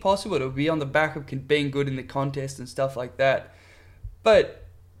completely possible. It'll be on the back of being good in the contest and stuff like that. But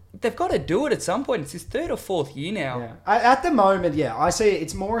they've got to do it at some point. It's his third or fourth year now. Yeah. At the moment, I see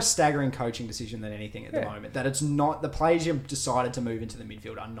it's more a staggering coaching decision than anything at the moment. That it's not the players you've decided to move into the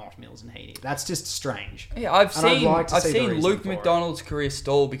midfield are not Mills and Heaney. That's just strange. Yeah, I've seen the reason Luke for it. McDonald's career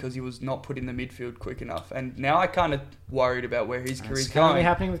stall because he was not put in the midfield quick enough, and now I kind of worried about where his career's It's currently going.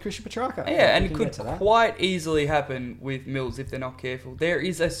 happening with Christian Petrarca. Yeah, and We it can could get to that. quite easily happen with Mills if they're not careful. There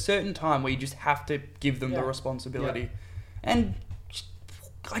is a certain time where you just have to give them the responsibility, and.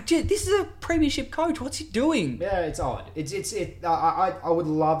 This is a premiership coach. What's he doing? Yeah, it's odd. I would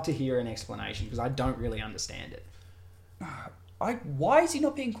love to hear an explanation because I don't really understand it. Why is he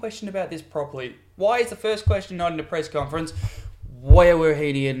not being questioned about this properly? Why is the first question not in a press conference? Where were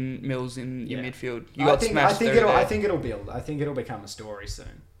Heaney and Mills in your midfield? You got smashed. I think it'll build. I think it'll become a story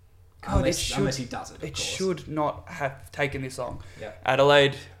soon. God, unless he does it. Of It course. should not have taken this long. Yeah.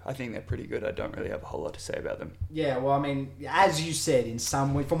 Adelaide, I think they're pretty good. I don't really have a whole lot to say about them. Yeah, well, I mean, as you said, in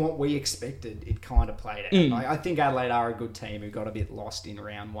some way, from what we expected, it kind of played out. Like, I think Adelaide are a good team who got a bit lost in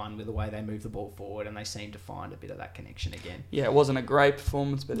round one with the way they moved the ball forward, and they seem to find a bit of that connection again. Yeah, it wasn't a great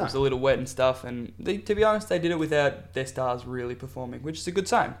performance, but it was a little wet and stuff. And to be honest, they did it without their stars really performing, which is a good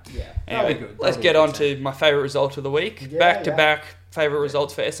sign. Yeah, Anyway, good. let's get on to my favourite result of the week. Yeah, Back-to-back favourite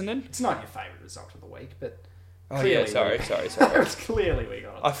results for Essendon. It's not your favourite result of the week, but Oh, clearly yeah, sorry. it's clearly we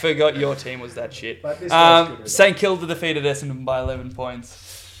got it. I forgot your team was that shit. But this was good result. St Kilda defeated Essendon by 11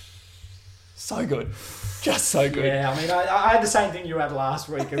 points. So good. Just so good. Yeah, I mean, I had the same thing you had last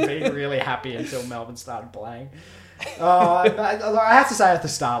week of being really happy until Melbourne started playing. But I have to say at the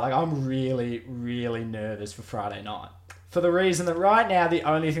start, like, I'm really, really nervous for Friday night. For the reason that right now, the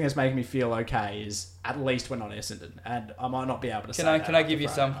only thing that's making me feel okay is at least we're not Essendon. And I might not be able to say that Can I after give you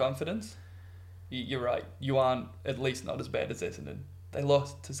Friday some night. confidence? You're right. You aren't at least not as bad as Essendon. They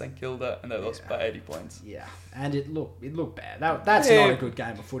lost to St Kilda and they lost by 80 points. Yeah, and it looked bad. That's not a good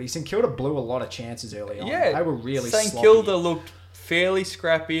game of footy. St Kilda blew a lot of chances early on. Yeah, They were really St sloppy. Kilda looked fairly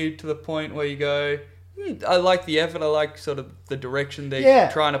scrappy to the point where you go, I like the effort. I like sort of the direction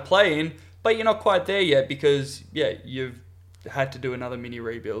they're trying to play in, but you're not quite there yet because you've had to do another mini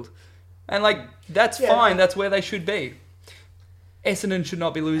rebuild, and like that's fine. That's where they should be. Essendon should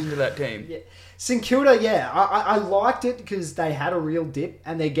not be losing to that team. Yeah. St Kilda, I liked it because they had a real dip,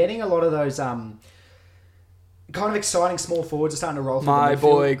 and they're getting a lot of those kind of exciting small forwards are starting to roll through My the midfield.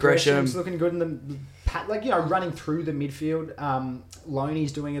 boy, Gresham. Gresham's looking good in the running through the midfield.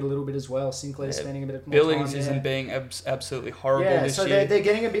 Loney's doing it a little bit as well. Sinclair's spending a bit more Billings time isn't there. being absolutely horrible this so year. they're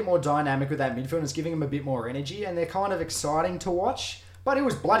getting a bit more dynamic with that midfield, and it's giving them a bit more energy, and they're kind of exciting to watch. But it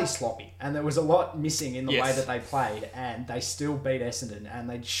was bloody sloppy, and there was a lot missing in the way that they played, and they still beat Essendon, and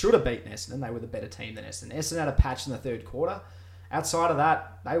they should have beaten Essendon. They were the better team than Essendon. Essendon had a patch in the third quarter. Outside of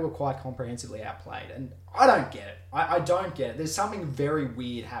that, they were quite comprehensively outplayed, and I don't get it. I don't get it. There's something very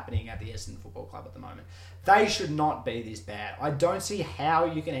weird happening at the Essendon Football Club at the moment. They should not be this bad. I don't see how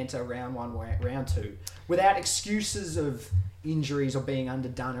you can enter round one, round two, without excuses of injuries or being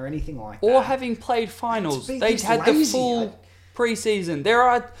underdone or anything like that. Or having played finals. It's They had the lazy. full pre-season.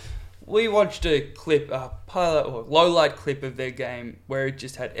 We watched a clip, a low-light clip of their game where it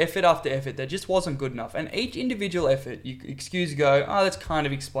just had effort after effort that just wasn't good enough. And each individual effort, you excuse go, that's kind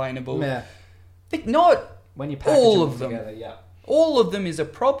of explainable. Yeah. But not When you package all them of them. together, yeah. All of them is a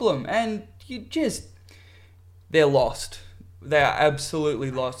problem. And they're lost. They are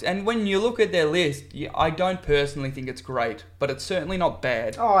absolutely lost. And when you look at their list, I don't personally think it's great, but it's certainly not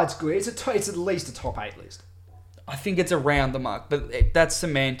bad. Oh, it's good. It's at least a top 8 list. I think it's around the mark, but that's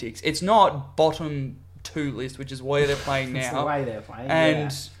semantics. It's not bottom 2 list, which is where they're playing It's the now. way they're playing.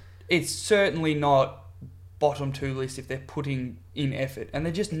 And yeah. it's certainly not bottom 2 list if they're putting in effort. And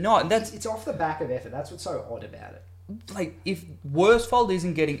they're just not. And that's It's off the back of effort. That's what's so odd about it. like, if Worsfold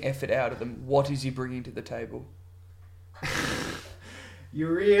isn't getting effort out of them, what is he bringing to the table? You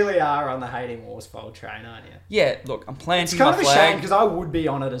really are on the hating Worsfold train, aren't you? Yeah, look, I'm planting It's kind my of a shame flag. because I would be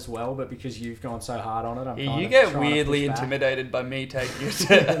on it as well, but because you've gone so hard on it, I'm Yeah, kind you of get trying to weirdly push back. intimidated by me taking it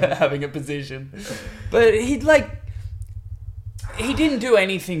to having a position. But he didn't do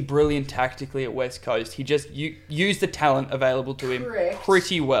anything brilliant tactically at West Coast. He just used the talent available to him Correct.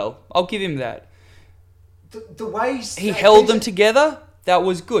 pretty well. I'll give him that. The way He held them together. That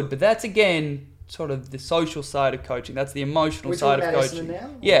was good. But that's, again, sort of the social side of coaching. That's the emotional We're side talking of about coaching. Essendon now?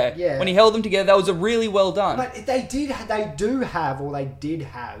 Yeah. Yeah. When he held them together, that was a really well done. But they did have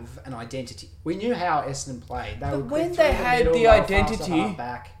an identity. We knew how Essendon played. They But would when quick they through had middle, the they were fast identity- at half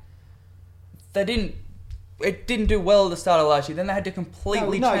back. It didn't do well at the start of last year. Then they had to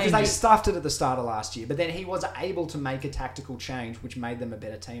completely No, change because they it. stuffed it at the start of last year. But then he was able to make a tactical change, which made them a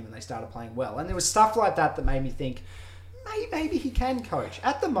better team, and they started playing well. And there was stuff like that made me think, maybe he can coach.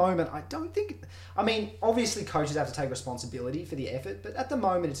 At the moment, I don't think... I mean, obviously coaches have to take responsibility for the effort, but at the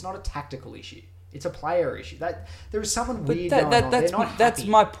moment, it's not a tactical issue. It's a player issue. There is something But weird going on. that's happy.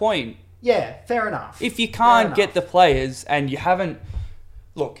 my point. Yeah, fair enough. If you Fair can't enough. get the players and you haven't...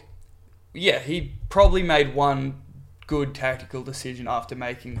 Look, yeah, he probably made one good tactical decision after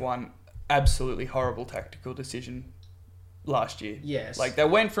making one absolutely horrible tactical decision last year. Yes. Like, they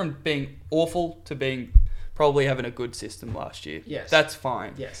went from being awful to being probably having a good system last year. Yes. That's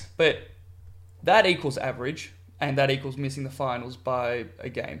fine. Yes. But that equals average, and that equals missing the finals by a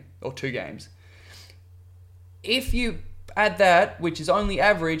game or 2 games. If you add that, which is only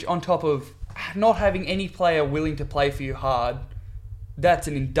average, on top of not having any player willing to play for you hard, that's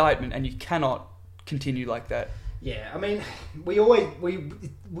an indictment, and you cannot continue like that. Yeah, I mean, we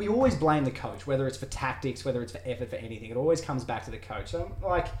always blame the coach, whether it's for tactics, whether it's for effort, for anything. It always comes back to the coach. So,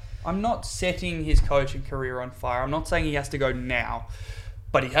 I'm not setting his coaching career on fire. I'm not saying he has to go now,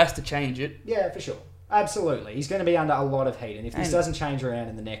 but he has to change it. yeah, for sure. Absolutely. He's going to be under a lot of heat. And if this And- doesn't change around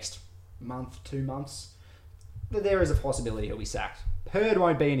in the next month, 2 months, there is a possibility he'll be sacked. Hurd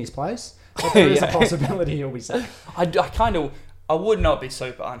won't be in his place, but there is a Yeah. possibility he'll be sacked. I would not be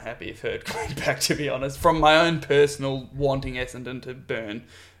super unhappy if Hurd going back, to be honest, from my own personal wanting Essendon to burn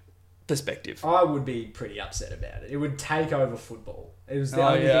perspective. I would be pretty upset about it. It would take over football. It was the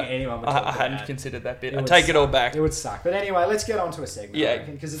only thing anyone would talk I about. hadn't considered that bit. I would take it all suck. back. It would suck. But anyway, let's get on to a segment. I Yeah,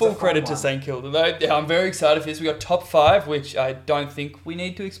 reckon, 'cause it's full a fun credit to one. St Kilda though. Yeah, I'm very excited for this. We got top 5, which I don't think we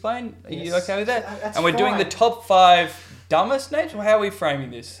need to explain. Are you Yes. okay with that? That's and we're doing the fine. top 5 dumbest names. Or how are we framing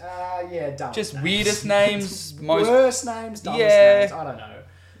this? Yeah, dumb. Just weirdest names, most worst names, dumbest Yeah. names. I don't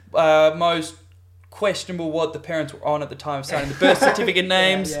know. most questionable what the parents were on at the time of signing the birth certificate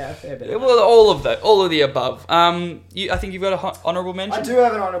names. Yeah, fair bit. Well, all of the above. I think you've got an honourable mention. I do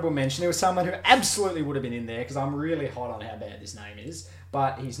have an honourable mention. There was someone who absolutely would have been in there because I'm really hot on how bad this name is,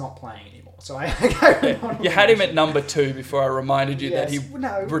 but he's not playing anymore. So I gave an honourable You had him mention. at number 2 before I reminded you that he Yes,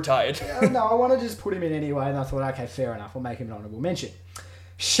 no. retired. No, I want to just put him in anyway, and I thought, okay, fair enough, I'll make him an honourable mention.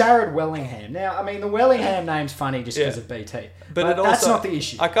 Sharad Wellingham. Now, I mean, the Wellingham name's funny just because Yeah. of BT, But it that's also- not the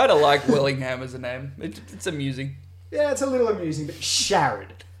issue. I kind of like Wellingham as a name. It's amusing. Yeah, it's a little amusing, but Sharad.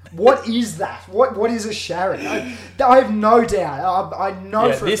 What is that? What is a Sharad? I have no doubt. I know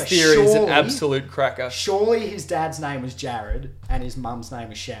Yeah, for this a fact, theory is an surely- absolute cracker. Surely his dad's name was Jared and his mum's name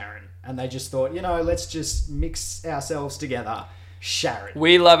was Sharon. And they just thought, let's just mix ourselves together. Sharon.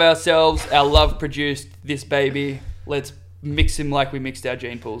 We love ourselves. Our love produced this baby. Let's mix him like we mixed our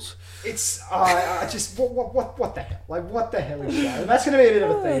gene pools. It's, I just, what the hell? Like, what the hell is Sharon? That's going to be a bit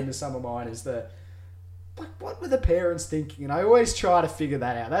of a theme to some of mine is what were the parents thinking? And I always try to figure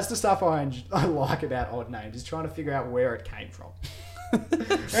that out. That's the stuff I like about odd names, is trying to figure out where it came from.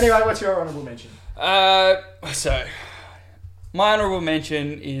 Anyway, what's your honourable mention? So, my honourable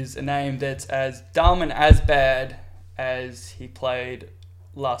mention is a name that's as dumb and as bad as he played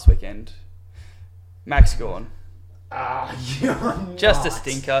last weekend. Max Gawn. You're Just a nuts.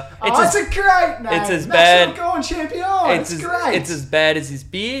 stinker. It's a great name. it's as National bad- Gone champion. It's It's as, great. It's as bad as his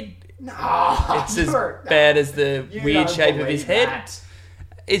beard. No, It's as bad as the You weird don't shape of his believe head. that.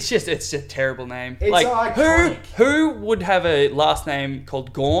 It's a terrible name. It's like iconic. who would have a last name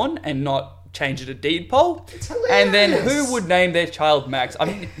called Gawn and not change it to deed poll. It's And then hilarious. who would name their child Max? I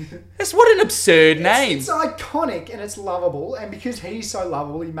mean, that's what an absurd name. It's iconic and it's lovable, and because he's so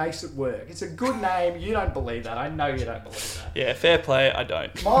lovable, he makes it work. It's a good name. You don't believe that. I know you don't believe that. Yeah, fair play. I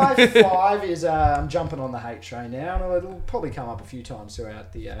don't. My 5 is I'm jumping on the hate train now, and it'll probably come up a few times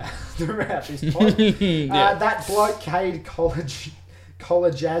throughout the throughout this pod. Yeah. That bloke, Cade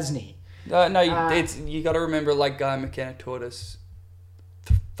Colajazny. No, it's you got to remember, like Guy McKenna taught us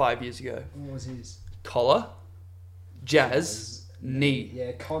 5 years ago. What was his? Collar, jazz, knee.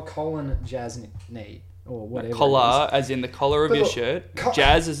 Yeah, Colin Jazz knee or whatever. Collar, as in the collar of But your look, shirt. co-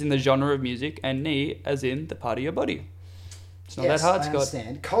 Jazz, as in the genre of music, and knee, as in the part of your body. It's not Yes, that hard, I Scott.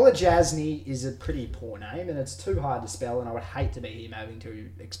 understand. Colajazny is a pretty poor name, and it's too hard to spell. And I would hate to be him having to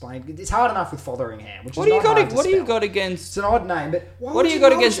explain. It's hard enough with Fotheringham, which What is do you not got? hard to What do you spell. got against? It's an odd name, but What do you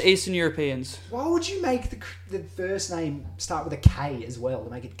got against Eastern Europeans? Why would you make the first name start with a K as well to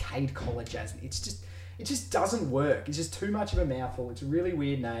make it Cade Colajazny? It just doesn't work. It's just too much of a mouthful. It's a really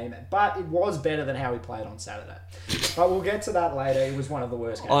weird name, but it was better than how he played on Saturday. But we'll get to that later. It was one of the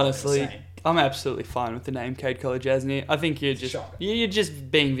worst games Honestly, I've ever seen. I'm absolutely fine with the name Cade Colajazny. I think you're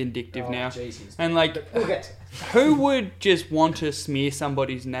just being vindictive now. Jesus. And like, We'll get to it. who would just want to smear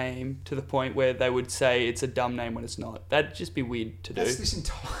somebody's name to the point where they would say it's a dumb name when it's not? That'd just be weird to do. That's this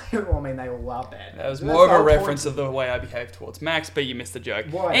entire... Well, I mean, they all love bad. That was names. more That's of a the whole reference point of the way I behave towards Max, but you missed the joke.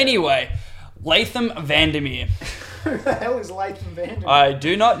 Why? Anyway, Latham Vandermeer. Who the hell is Latham Vandermeer? I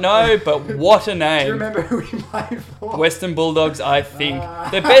do not know, but what a Do name. you remember who he played for? Western Bulldogs, I think.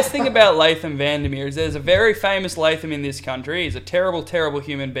 The best thing about Latham Vandermeer is there's a very famous Latham in this country. He's a terrible, terrible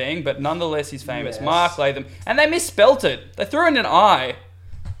human being, but nonetheless he's famous. Yes. Mark Latham. And they misspelt it. They threw in an I.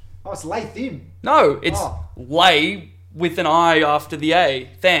 Oh, it's Latham. No, it's Oh. lay with an I after the A.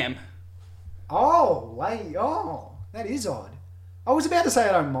 Tham. Oh, that is odd. I was about to say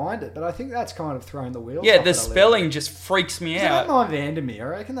I don't mind it, but I think that's kind of thrown the wheels Yeah, off the it a little spelling bit. just freaks me 'Cause I don't out. mind Vandermeer.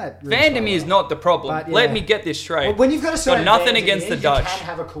 I reckon that... really Vandermeer is spelled not the problem. But, yeah. Let me get this straight. Well, when you've got a certain nothing Vandermeer, against the Dutch. You can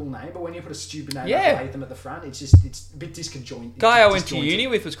have a cool name, but when you put a stupid name Yeah. like Latham at the front, it's a bit disconjointed. Guy I went to uni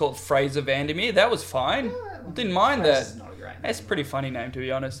with was called Fraser Vandermeer. That was fine. Didn't mind that. Fraser's not a great name. That's a pretty funny name, to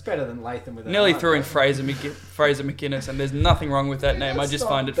be honest. It's better than Latham with a Nearly I. threw in Fraser McInnes, and there's nothing wrong with that name. I That's just not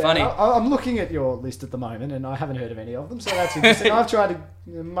find it bad. funny. I'm looking at your list at the moment, and I haven't heard of any of them, so that's interesting. I've tried to...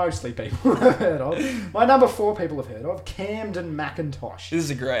 Mostly people have heard of. My number 4 people have heard of. Camden McIntosh. This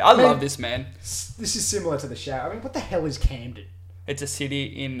is great. I mean- love this man. This is similar to the show. I mean, what the hell is Camden? It's a city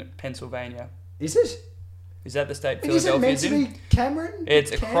in Pennsylvania. Is it? Is that the state Is it meant Philadelphia's to in? be Cameron?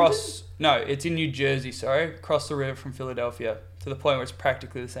 It's Camden? across... No, it's in New Jersey, sorry. Across the river from Philadelphia. To the point where it's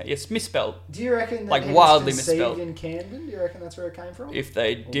practically the same. It's misspelled. Do you reckon that Like, he wildly was conceived misspelled. in Camden? Do you reckon that's where it came from? If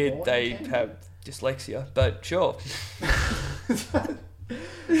they Or did, born in they Camden? have dyslexia. But sure.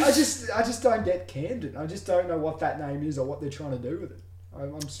 I just don't get Camden. I just don't know what that name is or what they're trying to do with it.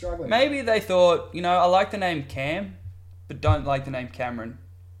 I'm struggling. Maybe they thought, I like the name Cam, but don't like the name Cameron.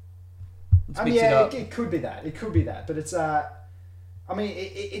 Let's mix it up. It could be that. It could be that. But it's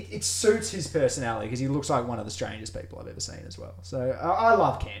it suits his personality because he looks like one of the strangest people I've ever seen as well. So I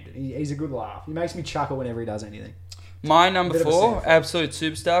love Camden. He's a good laugh. He makes me chuckle whenever he does anything. My number Bit of a 4, sample. absolute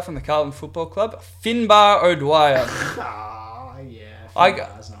superstar from the Carlton Football Club, Finbar O'Dwyer.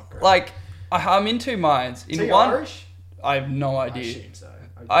 That's not great. I'm in two minds. Is In he one, Irish? I have no I idea. assume so.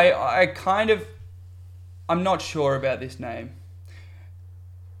 I'm not sure about this name.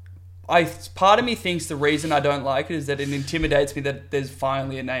 Part of me thinks the reason I don't like it is that it intimidates me that there's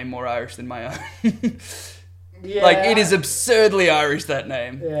finally a name more Irish than my own. Yeah. Like, it is absurdly Irish, that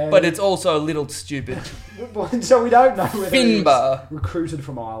name. Yeah. But it's also a little stupid. So we don't know whether Finbar. he's recruited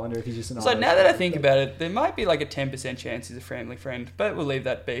from Ireland or if he's just an So Irish now that I guy. think about it, there might be like a 10% chance he's a family friend, but we'll leave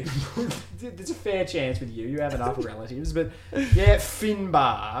that be. There's a fair chance with you. You have enough relatives, but yeah,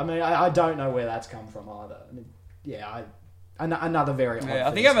 Finbar. I mean, I don't know where that's come from either. I mean, another very odd Yeah,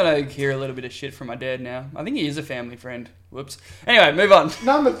 I thing. think I'm going to hear a little bit of shit from my dad now. I think he is a family friend. Whoops. Anyway, move on.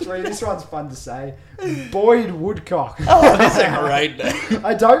 Number 3. This one's fun to say. Boyd Woodcock. Oh, that's a great name.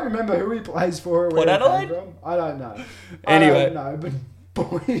 I don't remember who he plays for or where Port he came Adelaide? from. I don't know. Anyway. I don't know, but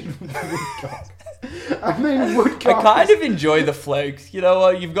Boyd Woodcock. I mean, Woodcock. I kind of enjoy the flex. You know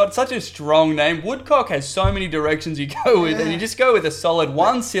what? You've got such a strong name. Woodcock has so many directions you go with, and you just go with a solid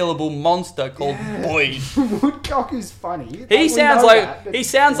one-syllable monster called Boyd. Woodcock is funny. He We sounds know like that, but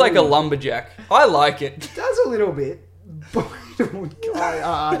a Boyd lumberjack. I like it. does a little bit. Boyd Woodcock.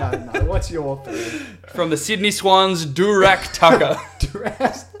 I don't know. What's your thing? From the Sydney Swans, Durack Tucker.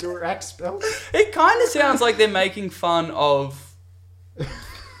 Durack spell? It kind of sounds like they're making fun of,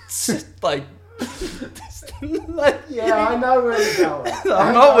 like, Like, Yeah, I know where you're going.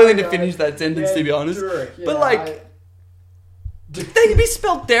 I'm not willing to finish that sentence, to be honest. Derek, But, like, they can be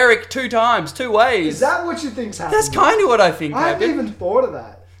spelled Derek 2 times, 2 ways. is that what you think's happening? That's kind of what I think I haven't happened. even thought of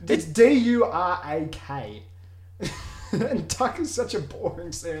that. It's Durak. And Tucker's such a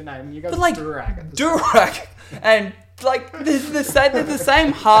boring surname. And you go But, like, Durak at the start. Durak and like there's the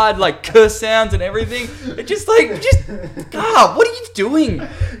same hard like curse sounds and everything. It just what are you doing,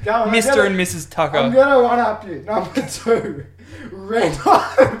 Go on, Mr. and Mrs. Tucker? I'm gonna one up you. Number 2, Red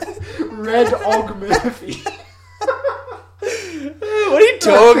Og Murphy. What are you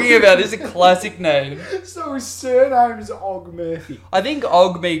talking about? This is a classic name. So his surname is Og Murphy. I think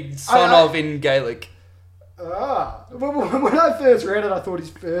Og means son of in Gaelic. Ah, when I first read it, I thought his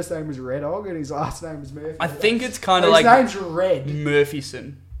first name was Red Og and his last name was Murphy. I think it's kind His of like name's Red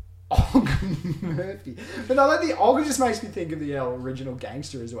Murphyson. Og Murphy. But no, like the Og just makes me think of the original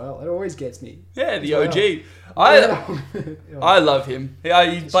gangster as well. It always gets me. Yeah, the Well. OG. Yeah. I love him. Yeah,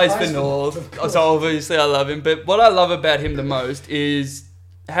 he plays for for North, North. so obviously I love him. But what I love about him the most is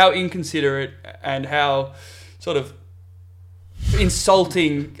how inconsiderate and how sort of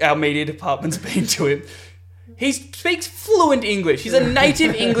insulting our media department's been to him. He speaks fluent English. He's a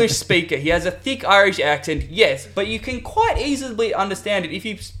native English speaker. He has a thick Irish accent, yes, but you can quite easily understand it if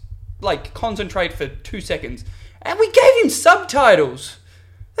you like concentrate for 2 seconds. And we gave him subtitles.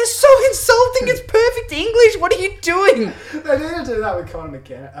 That's so insulting. It's perfect English. What are you doing? They need to do that with Conor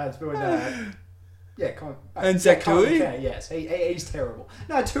McKenna. And Zach Conor Tui? McKenna, yes. He's terrible.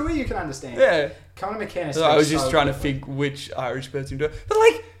 No, Tui you can understand. Yeah. Conor McKenna. So I was speaks just so trying to quickly. think which Irish person to do it. But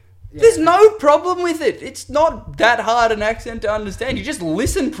like, Yeah. there's no problem with it. It's not that hard an accent to understand. You just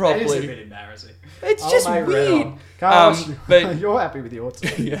listen It is a properly. bit embarrassing. It's Oh, just mate, weird. but But you're happy with your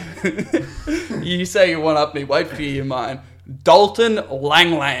team. yeah. You say you want up me. Wait for your mine. Dalton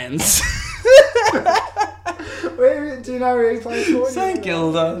Langlands. Do you know where he plays for? St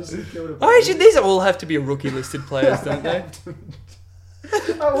Kilda. St Kilda. Oh, actually, these all have to be rookie listed players, don't they?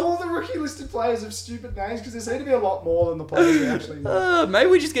 All the rookie listed players have stupid names because there seem to be a lot more than the players who actually know. Maybe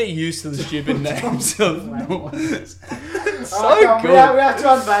we just get used to the stupid names of Langlands. So Alright, come on, good. We have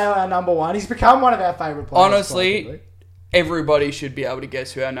to unveil our number 1. He's become one of our favourite players. Honestly, probably. everybody should be able to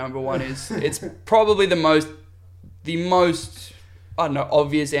guess who our number 1 is. It's probably the most, I don't know,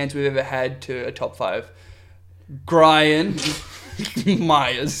 obvious answer we've ever had to a top 5. Brian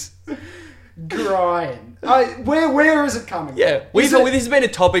Myers. Brian. Where is it coming? Yeah, from? this Is it- has been a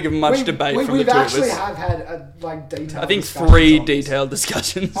topic of much debate from the we've two of actually us. have had detailed I think discussions 3 on this. detailed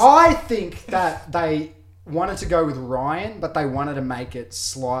discussions. I think that they wanted to go with Ryan, but they wanted to make it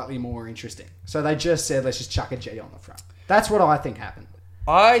slightly more interesting. So they just said, let's just chuck a G on the front. That's what I think happened.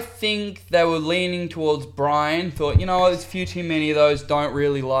 I think they were leaning towards Brian. Thought, you know what, there's a few too many of those. Don't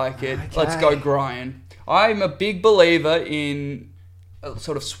really like it. Okay. Let's go Brian. I'm a big believer in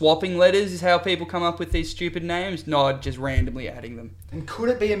sort of swapping letters is how people come up with these stupid names, not just randomly adding them. And could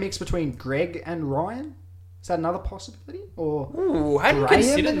it be a mix between Greg and Ryan? Is that another possibility? Or Ooh, hadn't Graham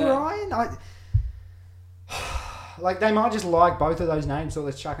considered and that. Ryan? Like, they might just like both of those names, so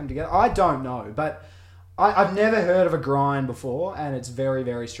let's chuck them together. I don't know, but I've never heard of a Grind before, and it's very,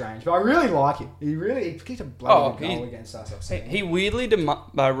 very strange. But I really like him. He kicked a bloody good goal against us. I've seen. He weirdly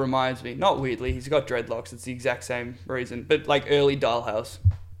reminds me, not weirdly, he's got dreadlocks, it's the exact same reason, but like early Dollhouse.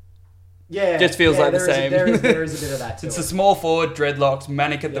 Yeah, Just feels like the there is same. there is a bit of that to It's it. a small forward, dreadlocks,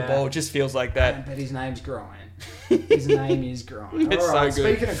 manic at the Yeah. ball, just feels like that. But his name's Grind. His name is Grind. It's All right, so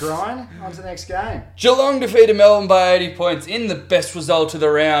good. speaking of Grind, on to the next game. Geelong defeated Melbourne by 80 points in the best result of the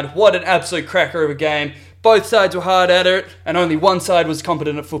round. What an absolute cracker of a game. Both sides were hard at it, and only one side was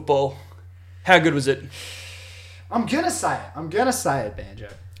competent at football. How good was it? I'm going to say it, Banjo.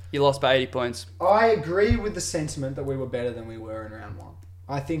 You lost by 80 points. I agree with the sentiment that we were better than we were in round 1.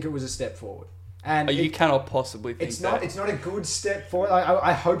 I think it was a step forward. And You cannot possibly think it's that. not a good step forward.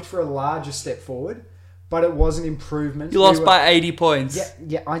 I hoped for a larger step forward, but it was an improvement. You lost by 80 points.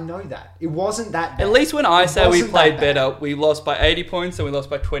 Yeah, I know that. It wasn't that bad. At least when I It say we wasn't played that bad. better, we lost by 80 points and we lost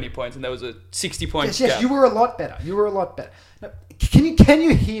by 20 points, and there was a 60 point Yes, gap. you were a lot better. Now, can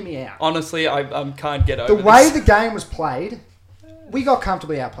you hear me out? Honestly, I can't get over The way this. the game was played, we got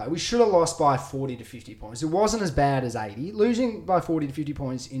comfortably outplayed. We should have lost by 40 to 50 points. It wasn't as bad as 80. Losing by 40 to 50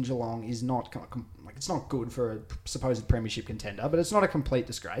 points in Geelong is not it's not good for a supposed premiership contender, but it's not a complete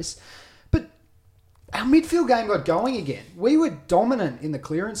disgrace. But our midfield game got going again. We were dominant in the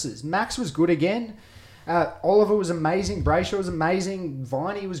clearances. Max was good again. Oliver was amazing. Brayshaw was amazing.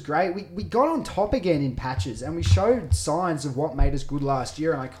 Viney was great. We got on top again in patches, and we showed signs of what made us good last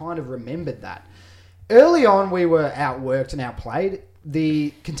year, and I kind of remembered that. Early on, we were outworked and outplayed.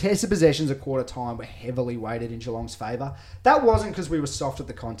 the contested possessions at quarter time were heavily weighted in Geelong's favour. That wasn't because we were soft at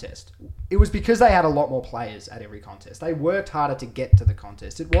the contest. It was because they had a lot more players at every contest. They worked harder to get to the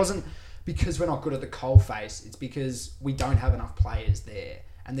contest. It wasn't because we're not good at the coalface. It's because we don't have enough players there.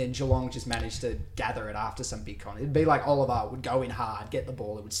 And then Geelong just managed to gather it after some big contest. It'd be like Oliver would go in hard, get the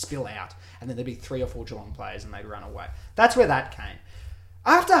ball, it would spill out, and then there'd be 3 or 4 Geelong players and they'd run away. That's where that came.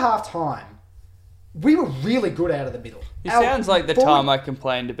 After half-time, we were really good out of the middle. It sounds like the time I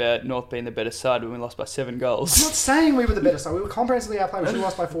complained about North being the better side when we lost by 7 goals. I'm not saying we were the better side. We were comprehensively outplayed. We should have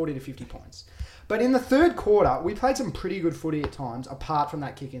lost by 40 to 50 points. But in the third quarter, we played some pretty good footy at times, apart from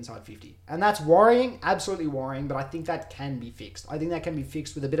that kick inside 50. And that's worrying, absolutely worrying, but I think that can be fixed. I think that can be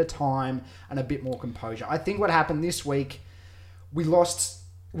fixed with a bit of time and a bit more composure. I think what happened this week, we lost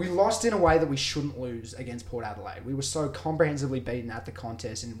in a way that we shouldn't lose against Port Adelaide. We were so comprehensively beaten at the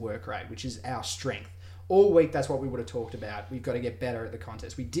contest in work rate, which is our strength. All week, that's what we would have talked about. We've got to get better at the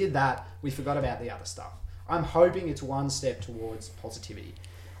contest. We did that. We forgot about the other stuff. I'm hoping it's one step towards positivity.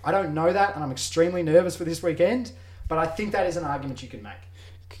 I don't know that, and I'm extremely nervous for this weekend, but I think that is an argument you can make.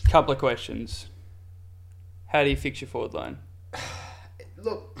 Couple of questions. How do you fix your forward line?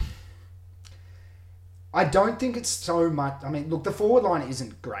 Look, I don't think it's so much... I mean, look, the forward line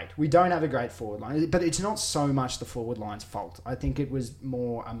isn't great. We don't have a great forward line, but it's not so much the forward line's fault. I think it was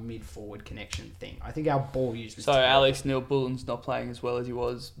more a mid-forward connection thing. I think our ball use was... So terrible. Alex Neil-Bullen's not playing as well as he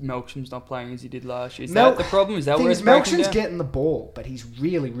was. Melksham's not playing as he did last year. Is that the problem? Is that where it's breaking Melksham's down? getting the ball, but he's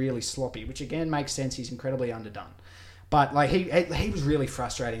really, really sloppy, which again makes sense. He's incredibly underdone. But like he was really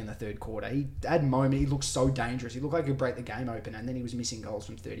frustrating in the third quarter. He had moment. He looked so dangerous. He looked like he could break the game open, and then he was missing goals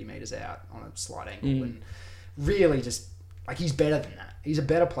from 30 metres out on a slight angle. And really just like he's better than that. He's a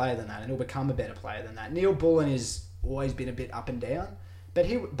better player than that, and he'll become a better player than that. Neil Bullen has always been a bit up and down, but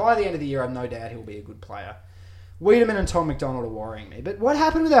by the end of the year, I've no doubt he'll be a good player. Wiedemann and Tom McDonald are worrying me. But what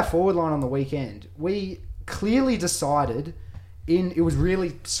happened with our forward line on the weekend? We clearly decided it was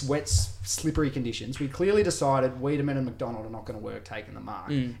really wet, slippery conditions. We clearly decided Wiedemann and McDonald are not going to work taking the mark.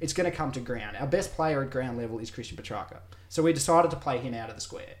 It's going to come to ground. Our best player at ground level is Christian Petrarca. So we decided to play him out of the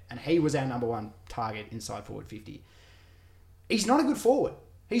square. And he was our number one target inside forward 50. He's not a good forward.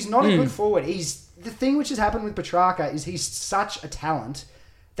 He's not a good forward. The thing which has happened with Petrarca is he's such a talent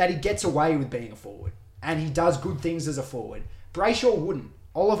that he gets away with being a forward. And he does good things as a forward. Brayshaw wouldn't.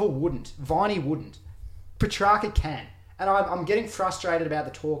 Oliver wouldn't. Viney wouldn't. Petrarca can. And I'm getting frustrated about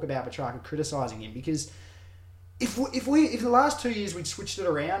the talk about Petrarca criticising him because if the last 2 years we'd switched it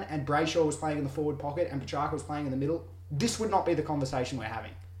around and Brayshaw was playing in the forward pocket and Petrarca was playing in the middle, this would not be the conversation we're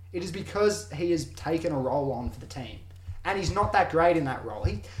having. It is because he has taken a role on for the team. And he's not that great in that role.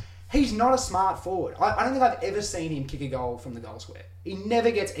 He's not a smart forward. I don't think I've ever seen him kick a goal from the goal square. He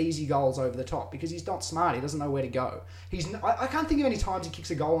never gets easy goals over the top because he's not smart. He doesn't know where to go. I can't think of any times he kicks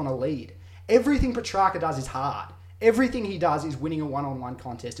a goal on a lead. Everything Petrarca does is hard. Everything he does is winning a one-on-one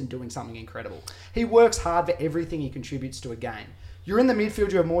contest and doing something incredible. He works hard for everything he contributes to a game. You're in the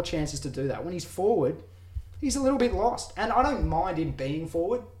midfield, you have more chances to do that. When he's forward, he's a little bit lost. And I don't mind him being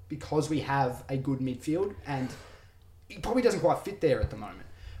forward because we have a good midfield and he probably doesn't quite fit there at the moment.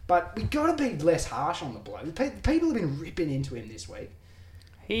 But we've got to be less harsh on the bloke. People have been ripping into him this week.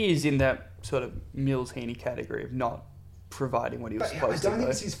 He is in that sort of Mills Heaney category of not providing what he was supposed to. I don't think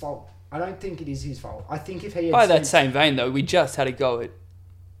it's his fault. I don't think it is his fault. I think if he had... By that same vein, though, we just had a go at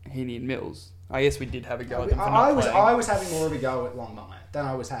Heaney and Mills. I guess we did have a go at them for not playing. I was having more of a go at Longmire than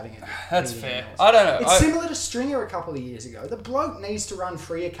I was having it. That's fair. I don't know. It's similar to Stringer a couple of years ago. The bloke needs to run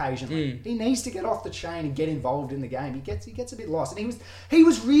free occasionally. He needs to get off the chain and get involved in the game. He gets a bit lost, and he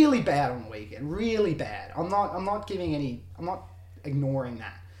was really bad on the weekend. Really bad. I'm not ignoring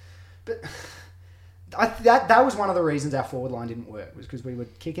that, but. That was one of the reasons our forward line didn't work, was because we were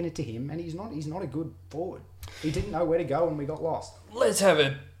kicking it to him, and he's not a good forward. He didn't know where to go, and we got lost. Let's have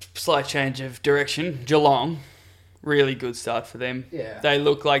a slight change of direction. Geelong, really good start for them. Yeah. They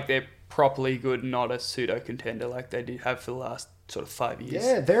look like they're properly good, not a pseudo contender like they did have for the last sort of 5 years.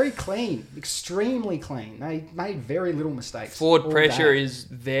 Yeah, very clean, extremely clean. They made very little mistakes. Forward pressure is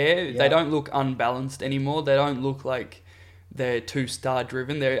there. Yeah. They don't look unbalanced anymore. They don't look like they're too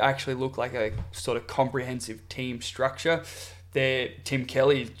star-driven. They actually look like a sort of comprehensive team structure. Tim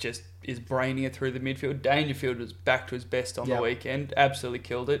Kelly just is braining it through the midfield. Dangerfield was back to his best on the weekend. Absolutely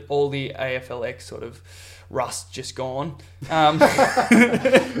killed it. All the AFLX sort of rust just gone. Yeah,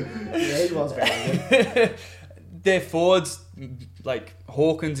 he was very good. Their forwards, like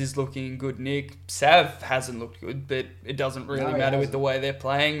Hawkins is looking good, Nick. Sav hasn't looked good, but it doesn't really matter with the way they're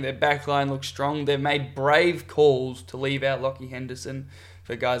playing. Their backline looks strong. They've made brave calls to leave out Lockie Henderson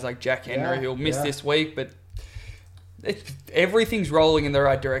for guys like Jack Henry, who'll miss this week, but everything's rolling in the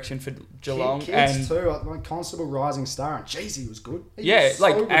right direction for Geelong. Kids and too, like Constable rising star, and jeez, he was good. He Yeah, was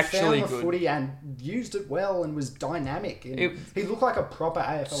like, good, actually found the good. footy and used it well and was dynamic. And he looked like a proper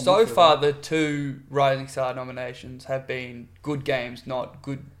AFL. So midfielder. far, the 2 Rising Star nominations have been good games, not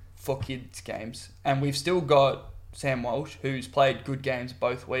good for kids games. And we've still got Sam Walsh, who's played good games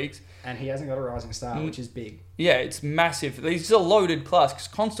both weeks. and he hasn't got a rising star, which is big. Yeah, it's massive. He's a loaded class because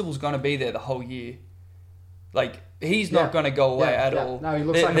Constable's going to be there the whole year. Like, he's not going to go away at all. No, he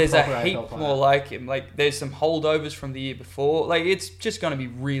looks like there's a proper a heap AFL player. more like him. Like, there's some holdovers from the year before. Like, it's just going to be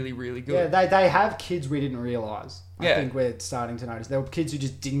really, really Yeah, good. they have kids we didn't realise. I Yeah. think we're starting to notice. There were kids who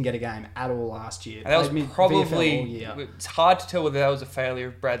just didn't get a game at all last year. And that was Played VFL probably... all year. It's hard to tell whether that was a failure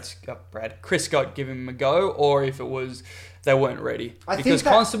of Chris Scott giving him a go, or if it was they weren't ready. I think Because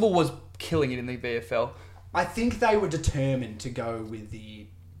that- Constable was killing it in the VFL. I think they were determined to go with the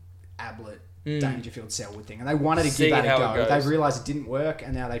Ablett, Dangerfield, Selwood thing, and they wanted to See give that how a it go. goes. They realised it didn't work,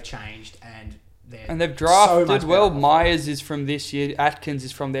 and now they've changed, and And they've so drafted much well. better. Myers is from this year. Atkins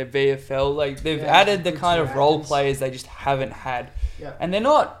is from their VFL. Like, they've Yeah, added the good kind for of role Atkins. players they just haven't had. Yeah. And they're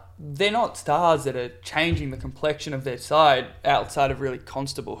not stars that are changing the complexion of their side outside of really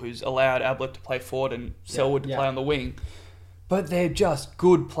Constable, who's allowed Ablett to play forward and Selwood to yeah. play on the wing. But they're just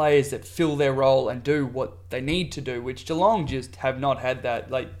good players that fill their role and do what they need to do, which Geelong just have not had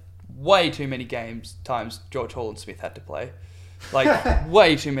that. Like, way too many times George Hall and Smith had to play. Like,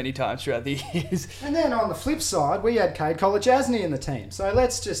 way too many times throughout the years. And then on the flip side, we had Cade Kolajasny in the team. So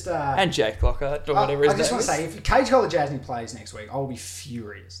let's just... And Jake Lockhart, or whatever his I just name want is. to say, if Cade Kolajasny plays next week, I will be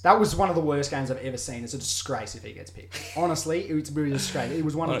furious. That was one of the worst games I've ever seen. It's a disgrace if he gets picked. Honestly, it was a disgrace. It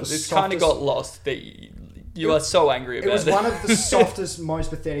was one of the It's softest... kind of got lost, but you are so angry about It it. was one of the softest, most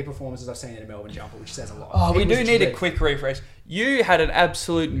pathetic performances I've seen in a Melbourne jumper, which says a lot. Oh, we It was do need a dreadful. quick refresh. You had an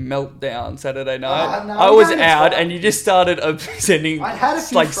absolute meltdown Saturday night. No, I was no, it's out, fine. and you just started sending I had a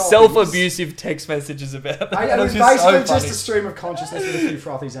few like frothies. self-abusive text messages about that. It was just so basically just funny. a stream of consciousness with a few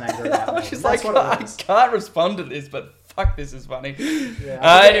frothies and anger about I me. was just That's like, what it I was. can't respond to this, but fuck, this is funny. Yeah,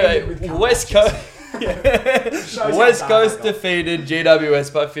 I think it ended with Anyway, cum West matches. Coast. Shows West how dark Coast I got. defeated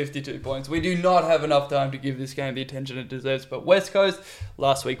GWS by 52 points. We do not have enough time to give this game the attention it deserves, but West Coast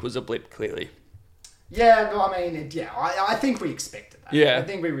last week was a blip, clearly. Yeah, no, I mean, I think we expected that. Yeah. I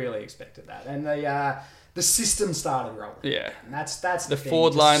think we really expected that. And the system started rolling. Yeah. And that's the thing. forward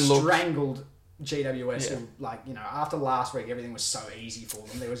Just line looked- strangled GWS. Yeah. Who, like, after last week, everything was so easy for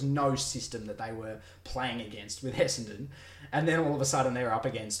them. There was no system that they were playing against with Essendon. And then all of a sudden they're up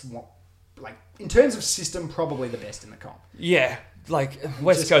against, in terms of system, probably the best in the comp. Yeah, like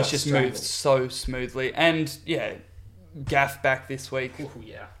West Just Coast got just strangled. moved so smoothly. And yeah, Gaff back this week. Oh,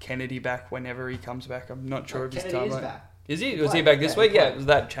 yeah. Kennedy back whenever he comes back. I'm not sure of his Kennedy is timeline. back. Is he? Was he played, back this yeah, week? he Yeah, played.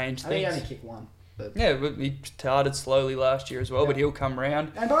 that changed I think he things. only kicked one. But Yeah, but he started slowly last year as well, Yeah. but he'll come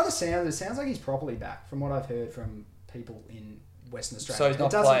round. And by the sound, it sounds like he's properly back, from what I've heard from people in Western Australia. So he's It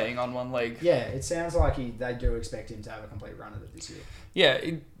not doesn't- playing on one leg. Yeah, it sounds like they do expect him to have a complete run at it this year. Yeah,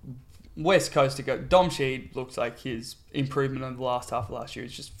 West Coast to go. Dom Sheed looks like his improvement in the last half of last year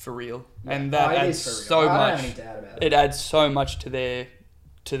is just for real, and that Oh, it adds is for real. so I don't much. have any doubt about it. It adds so much to their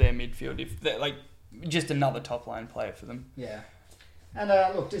midfield. If they're like just another top line player for them. Yeah. And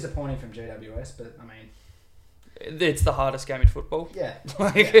look, disappointing from GWS, but I mean, It's the hardest game in football. yeah.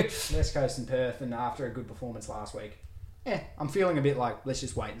 Like, Yeah. West Coast and Perth, and after a good performance last week, I'm feeling a bit like, let's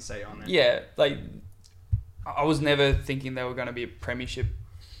just wait and see on that. yeah, like I was never thinking they were going to be a premiership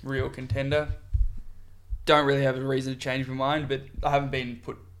real contender. Don't really have a reason to change my mind, but I haven't been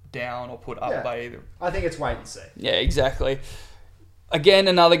put down or put up Yeah. by either. I think it's wait and see. Yeah, exactly. Again,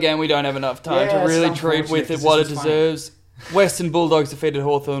 another game we don't have enough time Yeah, to it's really treat unfortunate with it 'cause what it this was funny. deserves. Western Bulldogs defeated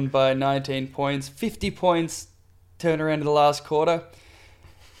Hawthorn by 19 points. 50 points turnaround in the last quarter.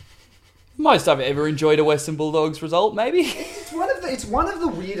 Most I've ever enjoyed a Western Bulldogs result, maybe. It's one of the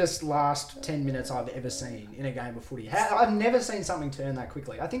weirdest last 10 minutes I've ever seen in a game of footy. I've never seen something turn that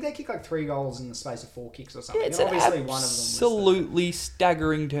quickly. I think they kicked like 3 goals in the space of 4 kicks or something. Yeah, it's And an obviously one of them was absolutely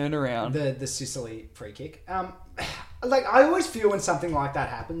staggering turnaround. the Sicily free kick. Like, I always feel when something like that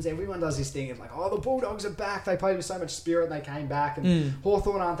happens, everyone does this thing of like, oh, the Bulldogs are back. They played with so much spirit and they came back, and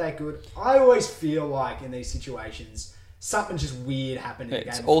Hawthorn aren't that good. I always feel like in these situations, something just weird happened in a game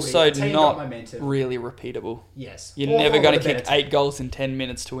It's of also footy. The team got not momentum. really repeatable. Yes. You're Hawthorn never were going the to kick better team. 8 goals in 10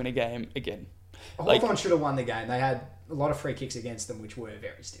 minutes to win a game again. Like- Hawthorn should have won the game. They had a lot of free kicks against them, which were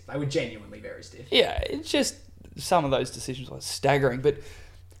very stiff. They were genuinely very stiff. Yeah, it's just some of those decisions were staggering, but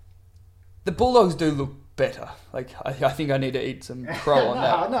the Bulldogs do look better. Like, I think I need to eat some crow on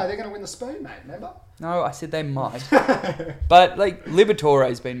that. No, they're going to win the spoon, mate. Remember? No, I said they might. But, like,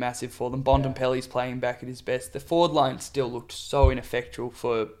 Liberatore's been massive for them. Bontempelli's playing back at his best. The forward line still looked so ineffectual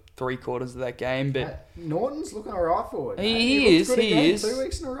for 3/4 of that game, but... Norton's looking alright forward. He is. 2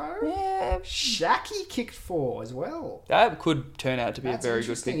 weeks in a row. Yeah. Shaki kicked 4 as well. That could turn out to be That's a very good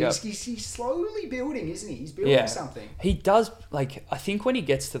interesting. pickup. He's slowly building, isn't he? He's building something. He does, like, I think when he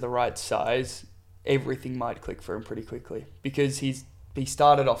gets to the right size, everything might click for him pretty quickly. Because he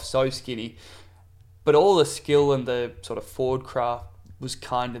started off so skinny, but all the skill and the sort of forward craft was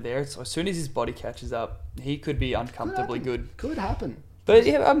kind of there. So as soon as his body catches up, he could be uncomfortably good. Could happen. But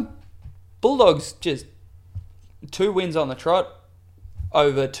yeah, Bulldogs just 2 wins on the trot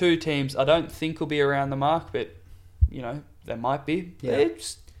over 2 teams. I don't think will be around the mark, but you know they might be. Yeah.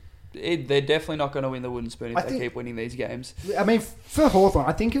 They're definitely not going to win the wooden spoon if they think- keep winning these games. I mean, for Hawthorn,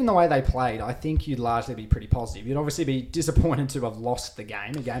 I think in the way they played, I think you'd largely be pretty positive. You'd obviously be disappointed to have lost the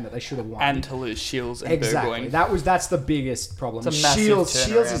game, a game that they should have won. And to lose Shields and exactly. Burgoyne. That's the biggest problem. It's a massive Shields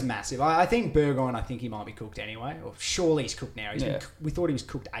turnaround. is massive. I think Burgoyne, I think he might be cooked anyway. Or surely he's cooked now. We thought he was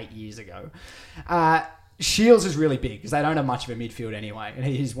cooked 8 years ago. Shields is really big because they don't have much of a midfield anyway, and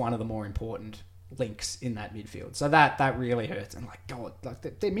he's one of the more important links in that midfield. So that really hurts. And like God, like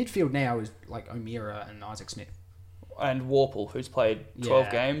their midfield now is like O'Meara and Isaac Smith. And Warple, who's played 12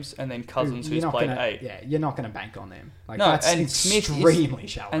 Yeah. games, and then Cousins, You're who's not played gonna, 8. Yeah, you're not going to bank on them. Like No, that's and Smith extremely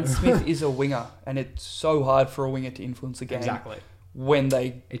shallow. And Smith is a winger, and it's so hard for a winger to influence a game exactly. when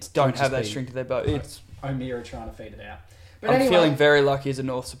they don't have that just string to their bow. It's O'Meara trying to feed it out. But I'm anyway, feeling very lucky as a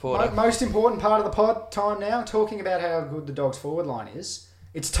North supporter. Most important part of the pod time now, talking about how good the Dogs forward line is.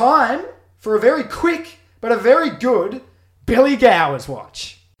 It's time for a very quick but a very good Billy Gowers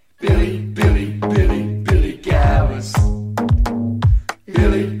watch. Billy Gowers.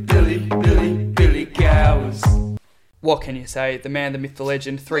 Billy Gowers. What can you say? The man, the myth, the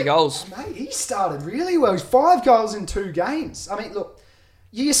legend. 3 goals. Mate, he started really well. He's 5 goals in 2 games. I mean, look,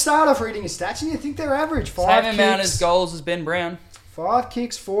 you start off reading his stats and you think they're average. 5 Same kicks, amount as goals as Ben Brown. 5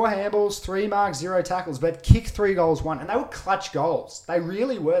 kicks, 4 handballs, 3 marks, 0 tackles, but kicked 3 goals, 1. And they were clutch goals. They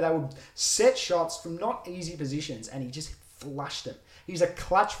really were. They were set shots from not easy positions, and he just flushed them. He's a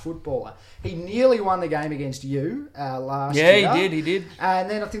clutch footballer. He nearly won the game against you last year. Yeah, he did. And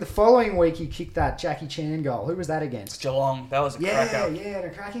then I think the following week he kicked that Jackie Chan goal. Who was that against? Geelong. That was a cracker. Yeah, a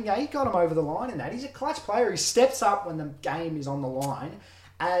cracking game. He got him over the line in that. He's a clutch player. He steps up when the game is on the line,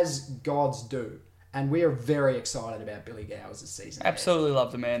 as gods do. And we are very excited about Billy Gowers this season. Absolutely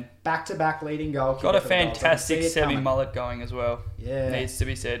love the man. Back-to-back leading goal. Got a fantastic semi-mullet going as well. Yeah. Needs to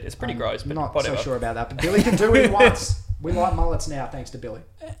be said. It's pretty gross, but not whatever. so sure about that. But Billy can do what he wants. We like mullets now, thanks to Billy.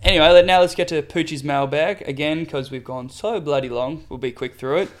 Anyway, now let's get to Poochie's mailbag. Again, because we've gone so bloody long, we'll be quick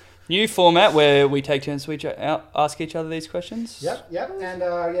through it. New format where we take turns to ask each other these questions. Yep.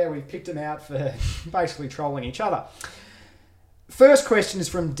 And we've picked them out for basically trolling each other. First question is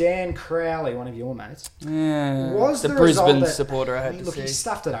from Dan Crowley, one of your mates. Was the the Brisbane result supporter I had to Look, see. he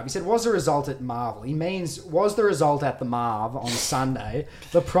stuffed it up. He said, was the result at Marvel? He means, was the result at the Marv on Sunday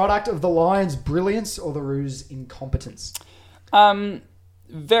the product of the Lions' brilliance or the Roos' incompetence?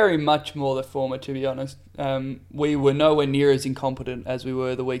 Very much more the former, to be honest. We were nowhere near as incompetent as we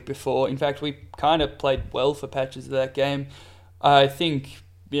were the week before. In fact, we kind of played well for patches of that game. I think,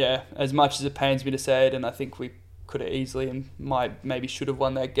 as much as it pains me to say it, and I think we could have easily and maybe should have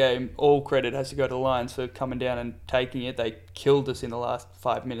won that game, all credit has to go to the Lions for coming down and taking it. They killed us in the last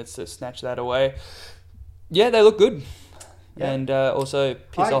 5 minutes to snatch that away. Yeah, they look good. Yeah. And also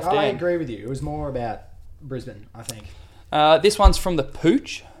piss off Dan. I agree with you. It was more about Brisbane, I think. This one's from the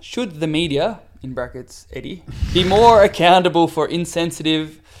Pooch. Should the media, in brackets Eddie, be more accountable for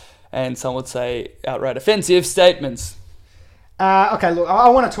insensitive and some would say outright offensive statements? Okay, look, I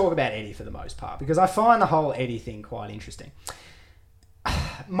want to talk about Eddie for the most part because I find the whole Eddie thing quite interesting.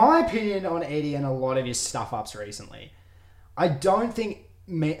 My opinion on Eddie and a lot of his stuff-ups recently, I don't think...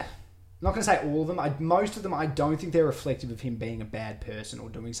 I'm not going to say all of them. Most of them, I don't think they're reflective of him being a bad person or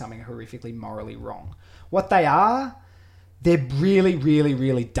doing something horrifically morally wrong. What they are, they're really, really,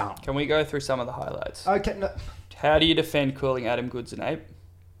 really dumb. Can we go through some of the highlights? Okay, no, How do you defend calling Adam Goods an ape?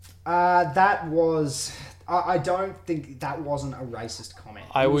 that was... I don't think that wasn't a racist comment.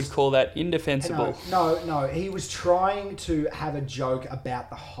 I would call that indefensible. No. He was trying to have a joke about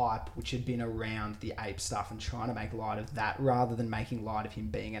the hype which had been around the ape stuff and trying to make light of that rather than making light of him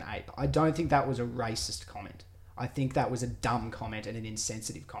being an ape. I don't think that was a racist comment. I think that was a dumb comment and an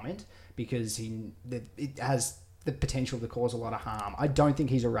insensitive comment because it has the potential to cause a lot of harm. I don't think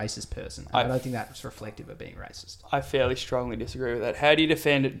he's a racist person. I don't think that's reflective of being racist. I fairly strongly disagree with that. How do you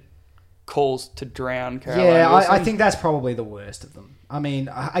defend calls to drown Caroline Yeah, Wilson. I think that's probably the worst of them. I mean,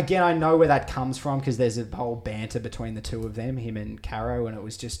 again, I know where that comes from because there's a whole banter between the two of them, him and Caro, and it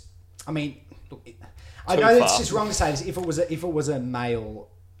was just. I mean, look, I Too know it's far. just wrong to say this. If it was a male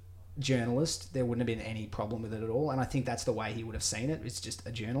journalist, there wouldn't have been any problem with it at all, and I think that's the way he would have seen it. It's just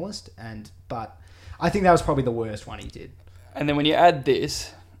a journalist, but I think that was probably the worst one he did. And then when you add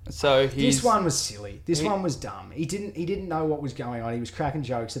this, so This one was silly. This one was dumb. He didn't know what was going on. He was cracking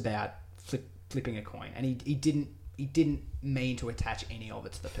jokes about flipping a coin, and he didn't mean to attach any of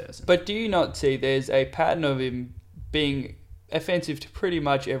it to the person. But do you not see there's a pattern of him being offensive to pretty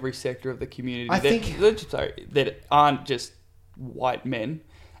much every sector of the community that aren't just white men,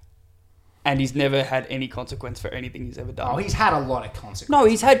 and he's never had any consequence for anything he's ever done. Oh, he's had a lot of consequences. No,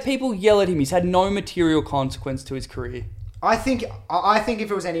 he's had people yell at him. He's had no material consequence to his career. I think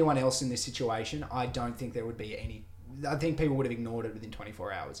if it was anyone else in this situation, I don't think there would be any. I think people would have ignored it within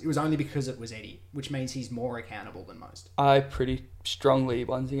 24 hours. It was only because it was Eddie, which means he's more accountable than most. I pretty strongly,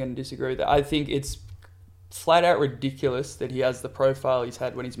 once again, disagree with that. I think it's flat out ridiculous that he has the profile he's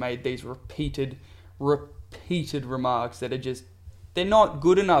had when he's made these repeated remarks that are just... They're not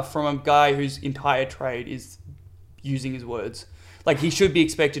good enough from a guy whose entire trade is using his words. Like, he should be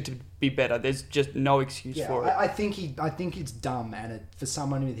expected to be better. There's just no excuse for it. I think it's dumb, and for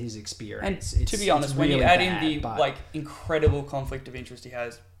someone with his experience, And to be honest, when you add in the but incredible conflict of interest he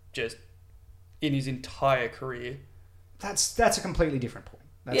has just in his entire career, that's a completely different point.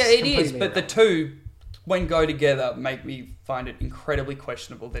 That's yeah, it is. completely But the irrelevant. two, when go together, make me find it incredibly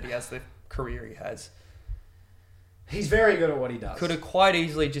questionable that he has the career he has. He's very good at what he does. Could have quite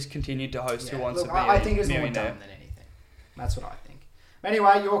easily just continued to host Who Wants Look, to Be I think it's more Millionaire. dumb than anything. That's what I think.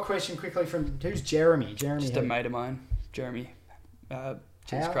 Anyway, your question quickly from who's Jeremy? Just who? a mate of mine, Jeremy.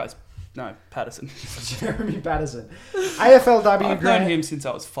 Jesus How? Christ. No, Patterson. Jeremy Patterson. AFLW I've known Grand him since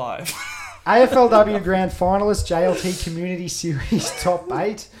I was 5. AFLW Grand Finalist JLT Community Series Top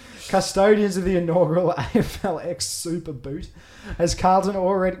 8. Custodians of the inaugural AFLX Super Boot. Has Carlton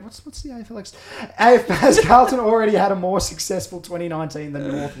already... What's the AFLX? Has Carlton already had a more successful 2019 than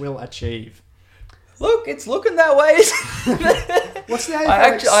North will achieve? Look, it's looking that way. What's the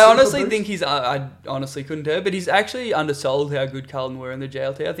AFLX I honestly Super Boot? think he's... I honestly couldn't tell, but he's actually undersold how good Carlton were in the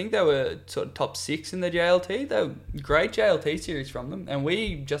JLT. I think they were sort of top 6 in the JLT. They were great JLT series from them, and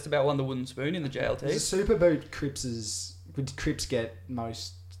we just about won the wooden spoon in the Is a JLT. Super Boot Would Cripps get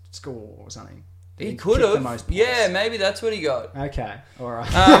most score or something? Did He kick could the have. most points? Yeah, maybe that's what he got. Okay, all right.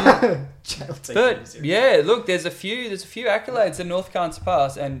 JLT But series. yeah, look, there's a few accolades that North can't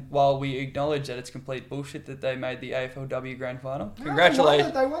surpass, and while we acknowledge that it's complete bullshit that they made the AFLW Grand Final, No,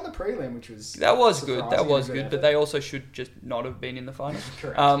 congratulations. They won the prelim, which was That was good. surprising That was and good, effort. but they also should just not have been in the final.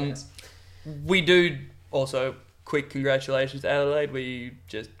 Correct. Yes. We do also quick congratulations to Adelaide. We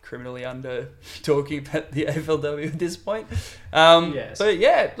just criminally under talking about the AFLW at this point. Yes. But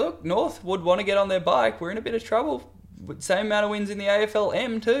yeah, look, North would want to get on their bike. We're in a bit of trouble. With same amount of wins in the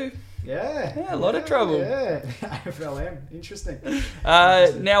AFLM too. Yeah, a lot of trouble. Yeah, AFLM, interesting.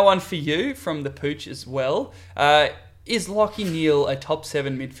 Now one for you from the Pooch as well. Is Lachie Neale a top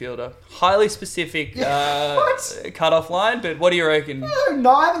 7 midfielder? Highly specific What? cut-off line, but what do you reckon?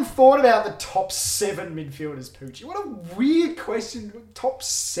 No, I haven't thought about the top 7 midfielders, Poochie. What a weird question. Top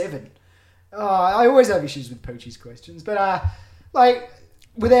 7. I always have issues with Poochie's questions, but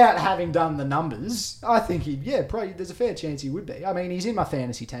without having done the numbers, I think probably there's a fair chance he would be. I mean, he's in my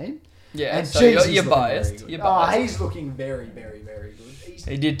fantasy team. Yeah, And so jeez, you're he's looking biased. very good. You're biased. He's looking very, very, very good.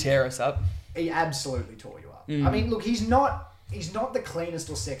 He did tear us up. He absolutely tore you up. Mm. I mean, look, he's not the cleanest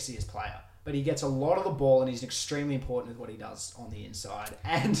or sexiest player, but he gets a lot of the ball and he's extremely important with what he does on the inside.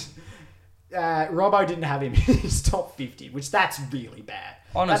 And Robbo didn't have him in his top 50, which that's really bad.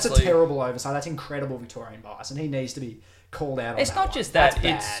 That's Honestly. a terrible oversight. That's incredible Victorian bias, and he needs to be called out on It's that not one. just that. That's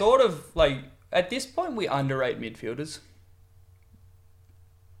It's bad. sort of like, at this point, we underrate midfielders.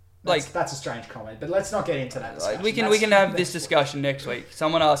 That's a strange comment, but let's not get into that discussion. We can have this discussion next week.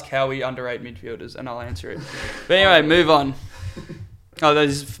 Someone ask how we underrate midfielders, and I'll answer it. But anyway, move on. Oh, that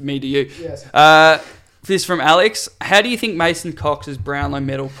is me to you. Yes. This from Alex. How do you think Mason Cox's Brownlow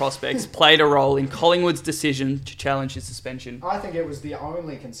medal prospects played a role in Collingwood's decision to challenge his suspension? I think it was the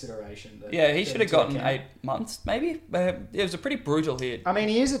only consideration. Yeah, he that should have took gotten account. 8 months, maybe. It was a pretty brutal hit. I mean,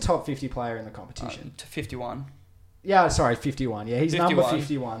 he is a top 50 player in the competition. To 51. Yeah, sorry, 51. Yeah, he's number 51.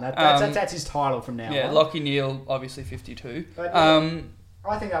 51. Um, That's his title from now Yeah, on. Lachie Neale, obviously 52. But,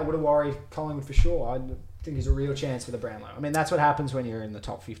 I think that would have worried Collingwood for sure. I think he's a real chance for the Brownlow. I mean, that's what happens when you're in the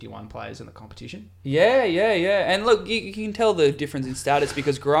top 51 players in the competition. Yeah. And look, you can tell the difference in status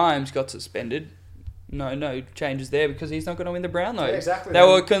because Grimes got suspended. no changes there because he's not going to win the Brownlow. Yeah, exactly. They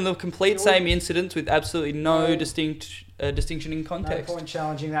were kind of complete It same would- incidents with absolutely no No. distinction in No context. point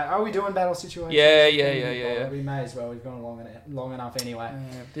challenging that. Are we doing battle situations? Yeah. Yeah. We may as well. We've gone long enough anyway.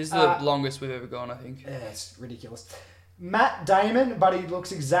 This is the longest we've ever gone, I think. Yeah, it's ridiculous. Matt Damon, but he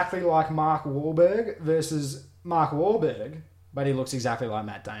looks exactly like Mark Wahlberg versus Mark Wahlberg, but he looks exactly like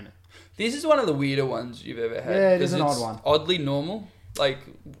Matt Damon. This is one of the weirder ones you've ever had. Yeah, it is 'cause an it's odd one. Oddly normal. Like,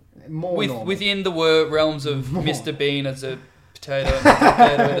 More normal. within the realms of More. Mr. Bean as a potato and Mr.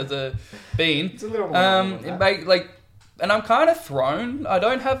 Potato as a bean. It's a little more normal than it that. make, like, and I'm kind of thrown. I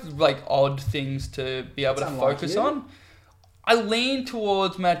don't have, like, odd things to be able It's to unlike focus you. on. I lean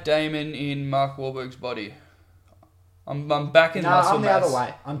towards Matt Damon in Mark Wahlberg's body. I'm back in No, muscle I'm the mass. other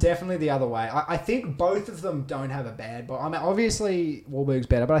way. I'm definitely the other way. I think both of them don't have a bad body. I mean, obviously Wahlberg's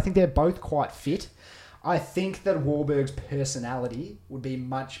better, but I think they're both quite fit. I think that Wahlberg's personality would be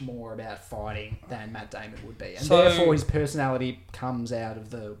much more about fighting than Matt Damon would be, and So- therefore his personality comes out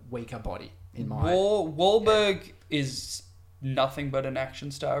of the weaker body. In my Wahlberg is nothing but an action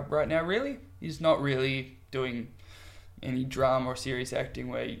star right now, really. He's not really doing any drama or serious acting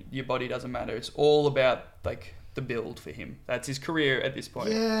where your body doesn't matter. It's all about, like, the build for him. That's his career at this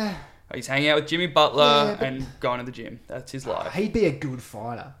point. yeah, He's hanging out with Jimmy Butler Yeah, but- and going to the gym. That's his life. he'd be a good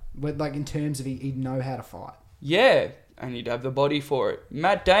fighter. But like in terms of he'd know how to fight. Yeah, and he'd have the body for it.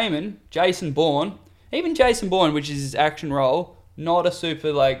 Matt Damon, Jason Bourne, even Jason Bourne, which is his action role, not a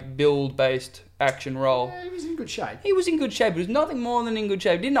super, like, build-based action role. Yeah, he was in good shape. He was in good shape. He was nothing more than in good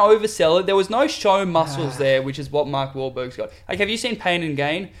shape. Didn't oversell it. There was no show muscles there, which is what Mark Wahlberg's got. Like, have you seen Pain and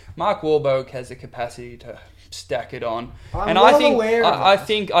Gain? Mark Wahlberg has the capacity to stack it on. I'm and well I think, aware of I that.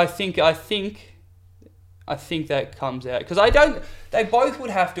 think that comes out because I don't. They both would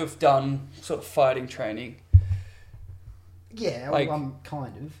have to have done sort of fighting training. Yeah, Like- I'm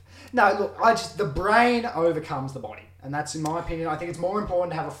kind of. No, look, the brain overcomes the body, and that's in my opinion. I think it's more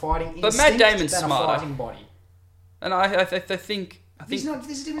important to have a fighting instinct But Matt Damon's than smart. a fighting body. And I think. There's a difference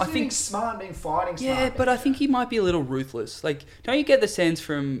I between being think- smart and being fighting smart. Yeah, but I think he might be a little ruthless. Like, don't you get the sense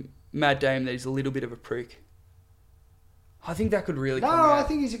from Matt Damon that he's a little bit of a prick? I think that could really No, come out. I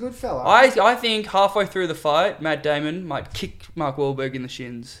think he's a good fella. I think halfway through the fight, Matt Damon might kick Mark Wahlberg in the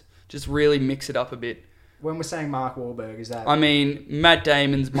shins. Just really mix it up a bit. When we're saying Mark Wahlberg, is that? I mean, Matt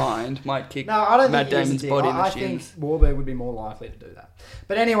Damon's mind might kick No, I don't Matt think Damon's he is a body dick. in the I shins. think Wahlberg would be more likely to do that.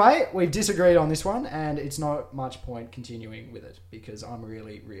 But anyway, we've disagreed on this one, and it's not much point continuing with it because I'm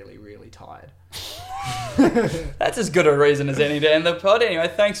really, really, really tired. That's as good a reason as any to end the pod.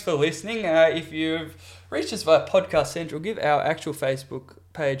 Anyway, thanks for listening. If you've reached us via Podcast Central, give our actual Facebook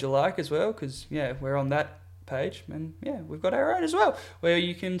page a like as well, because, yeah, we're on that page. And, yeah, we've got our own as well, where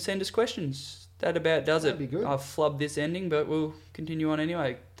you can send us questions. That about does it. That'd be good. I've flubbed this ending, but we'll continue on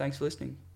anyway. Thanks for listening.